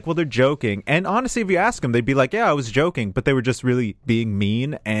because I'm like, well, they're joking. And honestly, if you ask them, they'd be like, yeah, I was joking, but they were just really being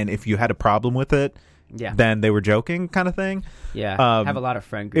mean. And if you had a problem with it, then they were joking, kind of thing. Yeah, I have a lot of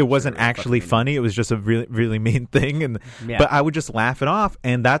friend groups. It wasn't actually funny. It was just a really, really mean thing. But I would just laugh it off.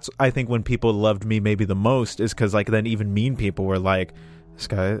 And that's, I think, when people loved me maybe the most, is because like then even mean people were like,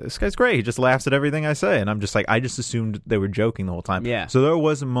 this guy's great. He just laughs at everything I say. And I'm just like, I just assumed they were joking the whole time. Yeah. So there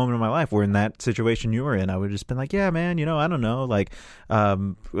was a moment in my life where in that situation you were in, I would have just been like, yeah, man, I don't know. Like,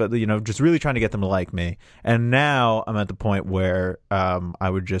 just really trying to get them to like me. And now I'm at the point where I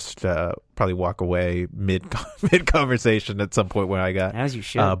would just probably walk away mid conversation at some point where I got as you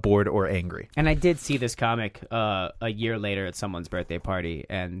should bored or angry. And I did see this comic a year later at someone's birthday party,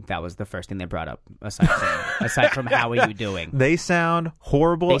 and that was the first thing they brought up aside from how are you doing. They sound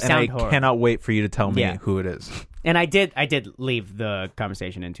horrible, and I cannot wait for you to tell me who it is. And I did leave the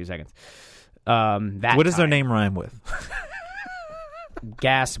conversation in 2 seconds. What does their name rhyme with?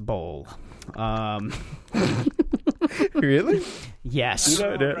 Gas bowl. Really? Yes.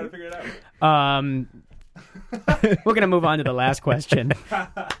 Trying to figure it out. We're gonna move on to the last question.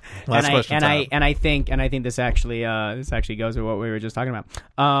 Question time. I think this actually goes with what we were just talking about.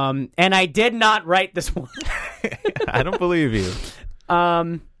 And I did not write this one. I don't believe you.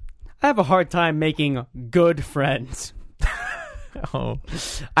 I have a hard time making good friends. Oh.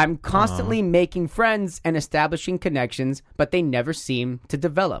 I'm constantly making friends and establishing connections, but they never seem to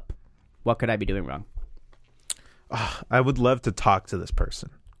develop. What could I be doing wrong? I would love to talk to this person,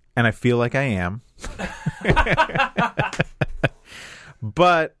 and I feel like I am.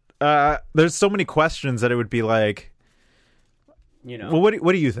 But there's so many questions that it would be like, Well,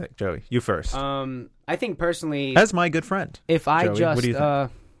 what do you think, Joey? You first. I think personally, as my good friend, if I Joey, just what do you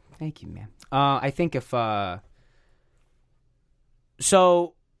think? thank you, man. I think if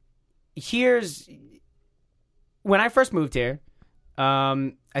so, here's when I first moved here.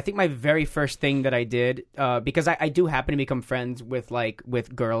 I think my very first thing that I did, because I do happen to become friends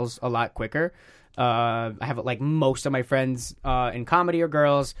with girls a lot quicker. I have like most of my friends in comedy are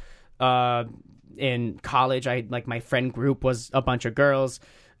girls. In college, my friend group was a bunch of girls.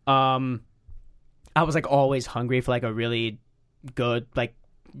 I was like always hungry for like a really good like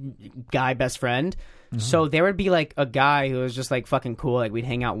guy best friend. Mm-hmm. So there would be like a guy who was just like fucking cool. Like we'd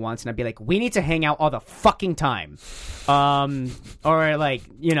hang out once, and I'd be like, "We need to hang out all the fucking time," or like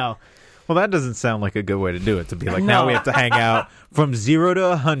Well, that doesn't sound like a good way to do it. To be like, now we have to hang out from 0 to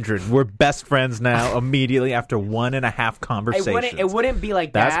 100. We're best friends now immediately after 1.5 conversations. It wouldn't be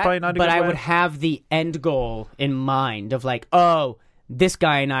like That's that. probably not a but good I way. would have the end goal in mind of like, oh, this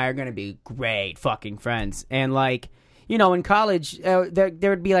guy and I are gonna be great fucking friends, and like. In college, there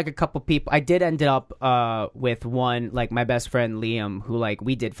would be like a couple people. I did end up with one, like my best friend Liam, who like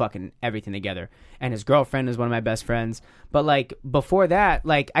we did fucking everything together, and his girlfriend is one of my best friends. But like before that,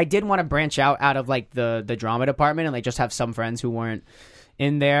 like I did want to branch out of like the drama department and like just have some friends who weren't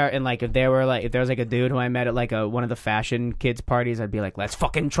in there. And like if there was like a dude who I met at like one of the fashion kids parties, I'd be like, let's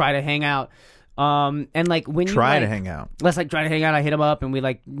fucking try to hang out. And like when you try to hang out, let's like try to hang out. I hit him up and we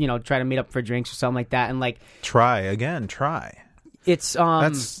like try to meet up for drinks or something like that. And like try. It's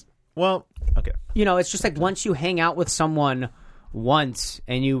that's well okay. It's just like once you hang out with someone once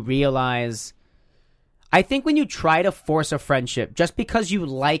and you realize. I think when you try to force a friendship just because you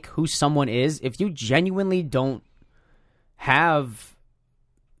like who someone is, if you genuinely don't have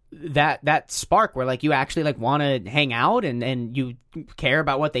that spark where like you actually like want to hang out and you care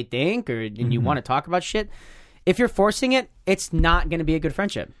about what they think and you want to talk about shit, if you're forcing it, it's not going to be a good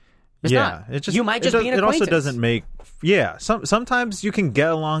friendship. It's not. You might just be an acquaintance. It also doesn't make sometimes you can get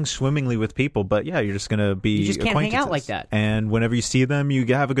along swimmingly with people, but you're just going to be you just can't hang out like that. And whenever you see them, you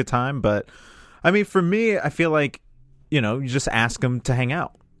have a good time. But I mean, for me, I feel like you just ask them to hang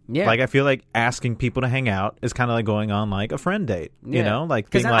out. Yeah. Like I feel like asking people to hang out is kind of like going on like a friend date, like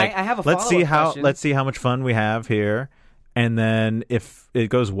being like, I have a let's see how much fun we have here, and then if it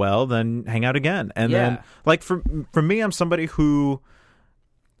goes well, then hang out again. And then like for me, I'm somebody who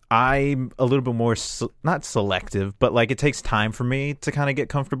I'm a little bit more not selective, but like it takes time for me to kind of get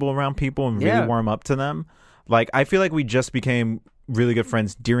comfortable around people and really warm up to them. Like I feel like we just became really good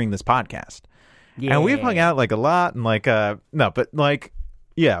friends during this podcast, and we've hung out like a lot and like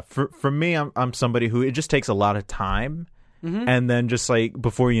Yeah, for me, I'm somebody who it just takes a lot of time, and then just like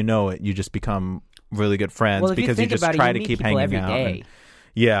before you know it, you just become really good friends because you just try to keep hanging out.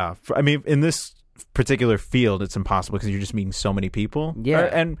 I mean, in this particular field, it's impossible because you're just meeting so many people. Yeah,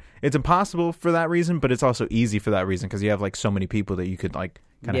 and it's impossible for that reason, but it's also easy for that reason because you have like so many people that you could like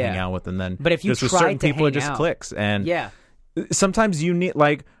kind of hang out with, and then but if you just with certain people, it just clicks. And sometimes you need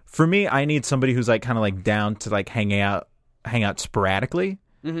like for me, I need somebody who's like kind of like down to like hang out sporadically.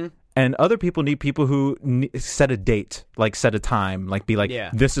 Mm-hmm. And other people need people who set a date, like set a time, like be like,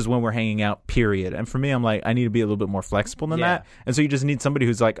 this is when we're hanging out, period. And for me, I'm like, I need to be a little bit more flexible than that. And so you just need somebody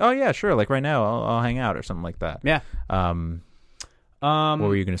who's like, oh yeah, sure, like right now I'll hang out or something like that. Yeah. What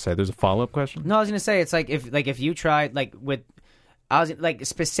were you going to say? There's a follow-up question? No, I was going to say it's like if you tried like with I was like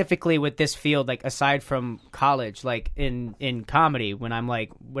specifically with this field, like aside from college, like in comedy when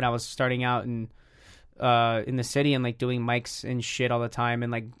I was starting out in the city and like doing mics and shit all the time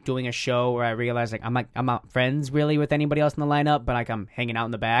and like doing a show where I realized like I'm not friends really with anybody else in the lineup, but like I'm hanging out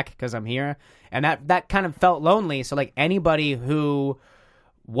in the back because I'm here, and that kind of felt lonely. So like anybody who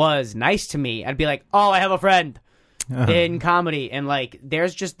was nice to me, I'd be like, oh, I have a friend in comedy. And like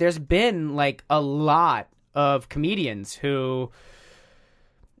there's been like a lot of comedians who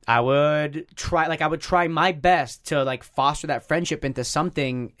I would try my best to like foster that friendship into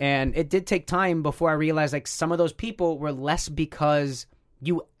something, and it did take time before I realized like some of those people were less because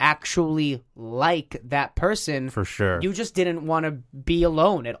you actually like that person. For sure. You just didn't want to be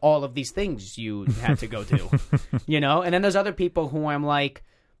alone at all of these things you had to go to, And then there's other people who I'm like,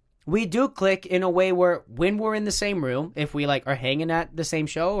 we do click in a way where when we're in the same room, if we like are hanging at the same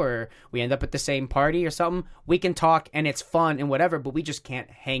show or we end up at the same party or something, we can talk and it's fun and whatever, but we just can't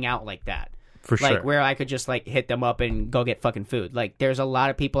hang out like that. For sure. Like where I could just like hit them up and go get fucking food. Like there's a lot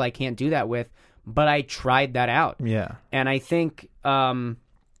of people I can't do that with, but I tried that out. Yeah. And I think like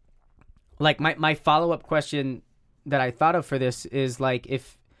my follow-up question that I thought of for this is like,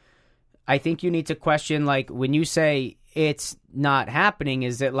 if I think you need to question, like when you say it's not happening,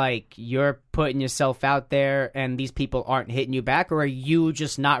 is it like you're putting yourself out there and these people aren't hitting you back, or are you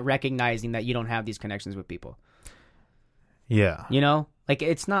just not recognizing that you don't have these connections with people? Yeah. Like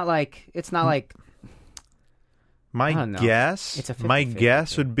it's not like My guess, It's a 50-50 my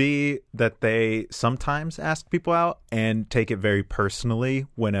guess would be that they sometimes ask people out and take it very personally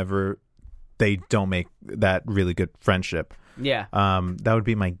whenever they don't make that really good friendship. Yeah. That would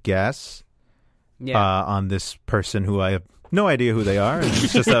be my guess. Yeah. On this person who I have no idea who they are.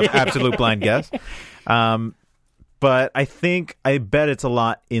 It's just an absolute blind guess. But I bet it's a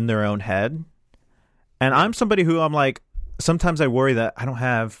lot in their own head. And I'm somebody who I'm like, sometimes I worry that I don't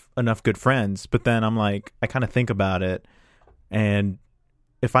have enough good friends, but then I'm like, I kind of think about it. And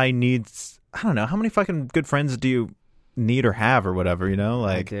if I need, I don't know, how many fucking good friends do you need or have or whatever,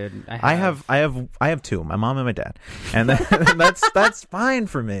 like I have two, my mom and my dad, and that's fine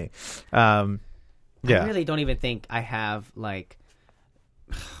for me. Yeah. I really don't even think I have like.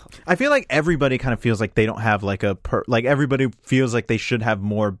 I feel like everybody kind of feels like they don't have like like everybody feels like they should have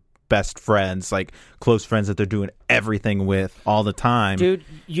more best friends, like close friends that they're doing everything with all the time. Dude,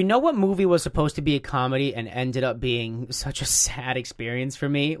 you know what movie was supposed to be a comedy and ended up being such a sad experience for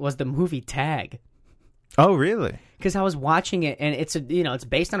me? Was the movie Tag. Oh, really? Because I was watching it and it's it's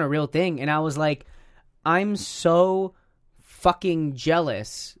based on a real thing, and I was like, I'm so fucking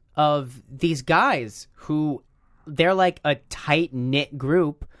jealous of these guys who they're like a tight knit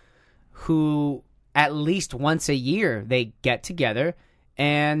group who at least once a year they get together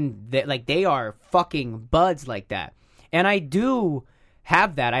and they are fucking buds like that. And I do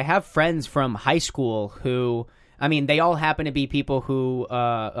have that. I have friends from high school who, I mean, they all happen to be people who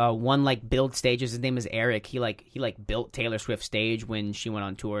one like build stages. His name is Eric. He built Taylor Swift stage when she went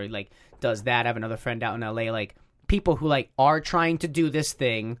on tour. He like does that. I have another friend out in LA, like people who like are trying to do this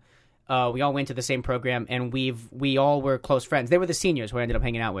thing. We all went to the same program, and we all were close friends. They were the seniors who I ended up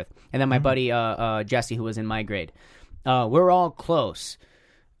hanging out with, and then my buddy Jesse, who was in my grade. We're all close,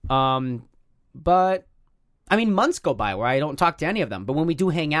 but I mean, months go by where I don't talk to any of them. But when we do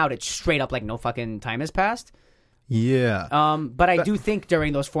hang out, it's straight up like no fucking time has passed. Yeah. But I do think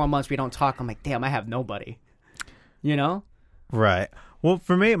during those 4 months we don't talk, I'm like, damn, I have nobody. Right. Well,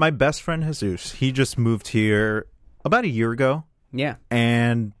 for me, my best friend Jesus, he just moved here about a year ago. Yeah.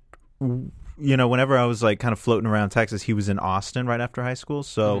 And whenever I was like kind of floating around Texas, he was in Austin right after high school.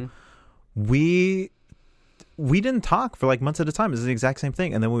 So we didn't talk for like months at a time. It was the exact same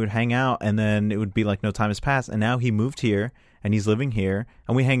thing. And then we would hang out, and then it would be like no time has passed. And now he moved here and he's living here,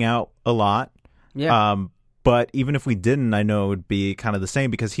 and we hang out a lot. Yeah. But even if we didn't, I know it would be kind of the same,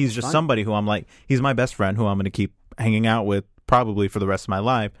 because he's just somebody who I'm like, he's my best friend who I'm going to keep hanging out with probably for the rest of my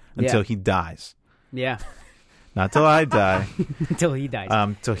life until he dies. Yeah. Not till I die. Until he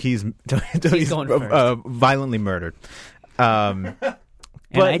dies. Till he's going first. Violently murdered. And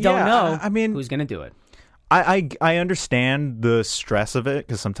I don't know who's going to do it. I understand the stress of it,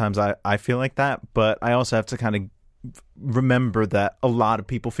 because sometimes I feel like that, but I also have to kind of remember that a lot of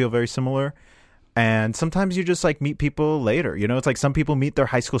people feel very similar. And sometimes you just like meet people later. It's like some people meet their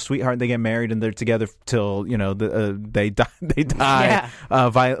high school sweetheart and they get married and they're together till they die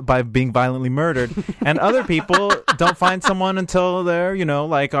by being violently murdered. And other people don't find someone until they're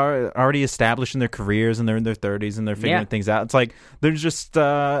like are already established in their careers and they're in their 30s and they're figuring things out. It's like there's just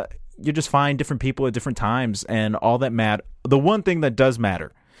you just find different people at different times, and all that matter. The one thing that does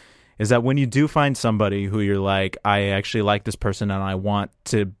matter is that when you do find somebody who you're like, I actually like this person and I want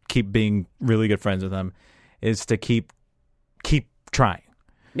to keep being really good friends with them, is to keep trying.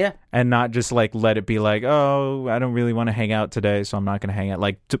 Yeah. And not just like let it be like, oh, I don't really want to hang out today, so I'm not going to hang out.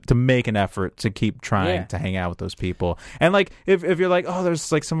 Like to make an effort to keep trying to hang out with those people. And like if you're like, oh,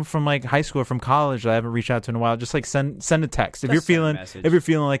 there's like someone from like high school or from college that I haven't reached out to in a while, just like send a text. If you're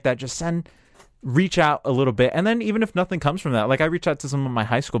feeling like that, just reach out a little bit. And then even if nothing comes from that, like I reached out to some of my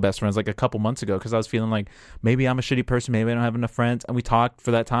high school best friends like a couple months ago, because I was feeling like maybe I'm a shitty person, maybe I don't have enough friends, and we talked for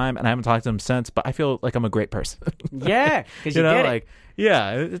that time, and I haven't talked to them since, but I feel like I'm a great person. Yeah, because you did like it.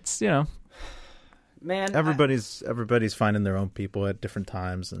 Yeah, it's man. Everybody's finding their own people at different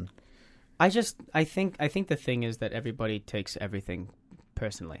times, and I think the thing is that everybody takes everything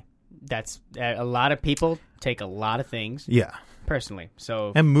personally. That's a lot of people take a lot of things personally.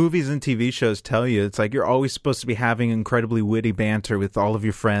 So and movies and TV shows tell you it's like you're always supposed to be having incredibly witty banter with all of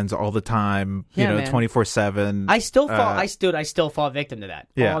your friends all the time. You know, 24/7. I still fall victim to that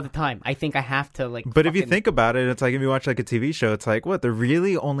all the time. I think I have to like. But if you think about it, it's like if you watch like a TV show, it's like what they're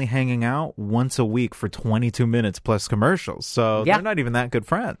really only hanging out once a week for 22 minutes plus commercials. So they're not even that good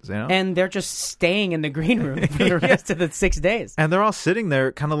friends, you know. And they're just staying in the green room for the rest of the 6 days. And they're all sitting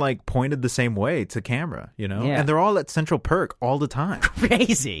there, kind of like pointed the same way to camera, you know. Yeah. And they're all at Central Perk all the time.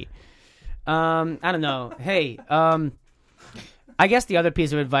 Crazy. I don't know. Hey, I guess the other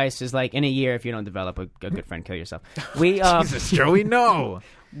piece of advice is like in a year, if you don't develop a good friend, kill yourself. Jesus, Joey, no.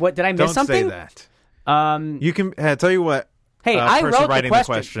 What did I miss? Don't something? say that. You can tell you what. Hey, I person wrote writing the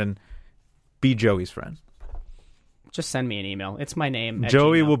question. Be Joey's friend. Just send me an email. It's my name.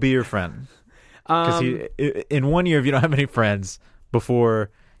 Joey will be your friend. Because in 1 year, if you don't have any friends,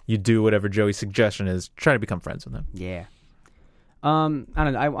 before you do whatever Joey's suggestion is, try to become friends with him. Yeah. I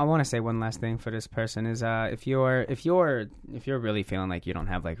don't know. I want to say one last thing for this person is if you're really feeling like you don't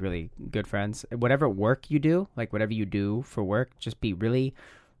have like really good friends, whatever work you do, like whatever you do for work, just be really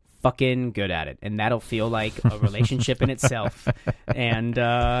fucking good at it, and that'll feel like a relationship in itself, and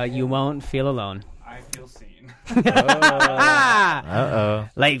you won't feel alone. I feel seen. Uh-oh.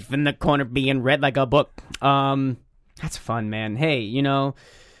 Life in the corner being read like a book. That's fun, man. Hey, you know,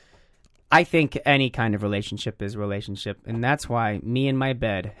 I think any kind of relationship is a relationship, and that's why me and my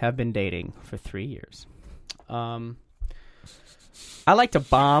bed have been dating for 3 years. I like to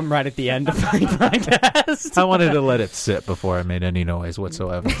bomb right at the end of my podcast. I wanted to let it sit before I made any noise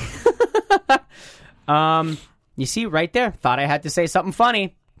whatsoever. You see, right there, thought I had to say something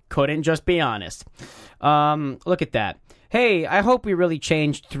funny. Couldn't just be honest. Look at that. Hey, I hope we really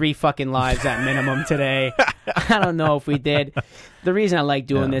changed 3 fucking lives at minimum today. I don't know if we did. The reason I like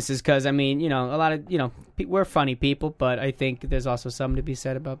doing this is because, I mean, you know, a lot of, you know, we're funny people, but I think there's also something to be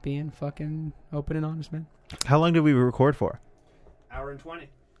said about being fucking open and honest, man. How long did we record for? Hour and 20.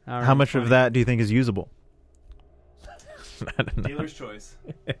 How much of that do you think is usable? Dealer's choice.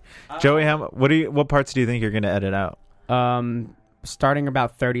 Joey, what parts do you think you're going to edit out? Starting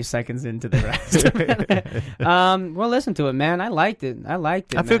about 30 seconds into the rest of it. Well, listen to it, man. I liked it. I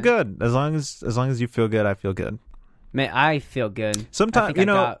feel good. As long as you feel good, I feel good. Man, I feel good. Sometimes, you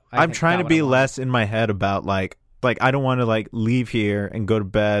know, I'm trying to be less in my head about like I don't want to like leave here and go to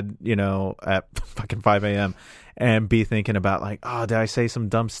bed, you know, at fucking 5 a.m. and be thinking about like, oh, did I say some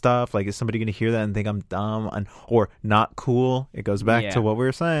dumb stuff? Like, is somebody going to hear that and think I'm dumb or not cool? It goes back to what we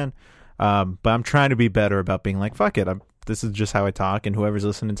were saying. But I'm trying to be better about being like, fuck it. This is just how I talk, and whoever's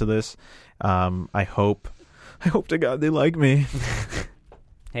listening to this, I hope to God they like me.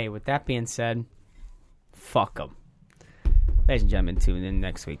 Hey, with that being said, fuck them. Ladies and gentlemen, tune in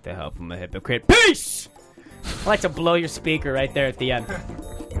next week to Help from a Hypocrite. Peace! I like to blow your speaker right there at the end.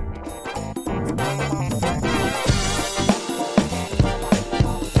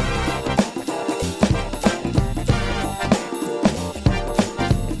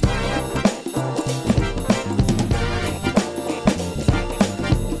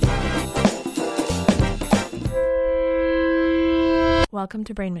 Welcome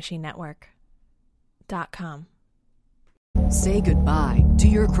to BrainMachineNetwork.com. Say goodbye to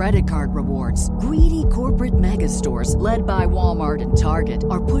your credit card rewards. Greedy corporate mega stores, led by Walmart and Target,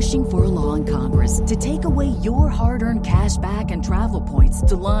 are pushing for a law in Congress to take away your hard-earned cash back and travel points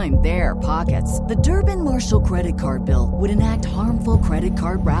to line their pockets. The Durbin-Marshall credit card bill would enact harmful credit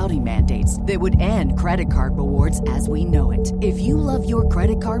card routing mandates that would end credit card rewards as we know it. If you love your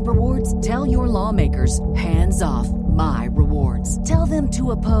credit card rewards, tell your lawmakers, hands off my rewards. Tell them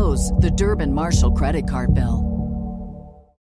to oppose the Durbin-Marshall credit card bill.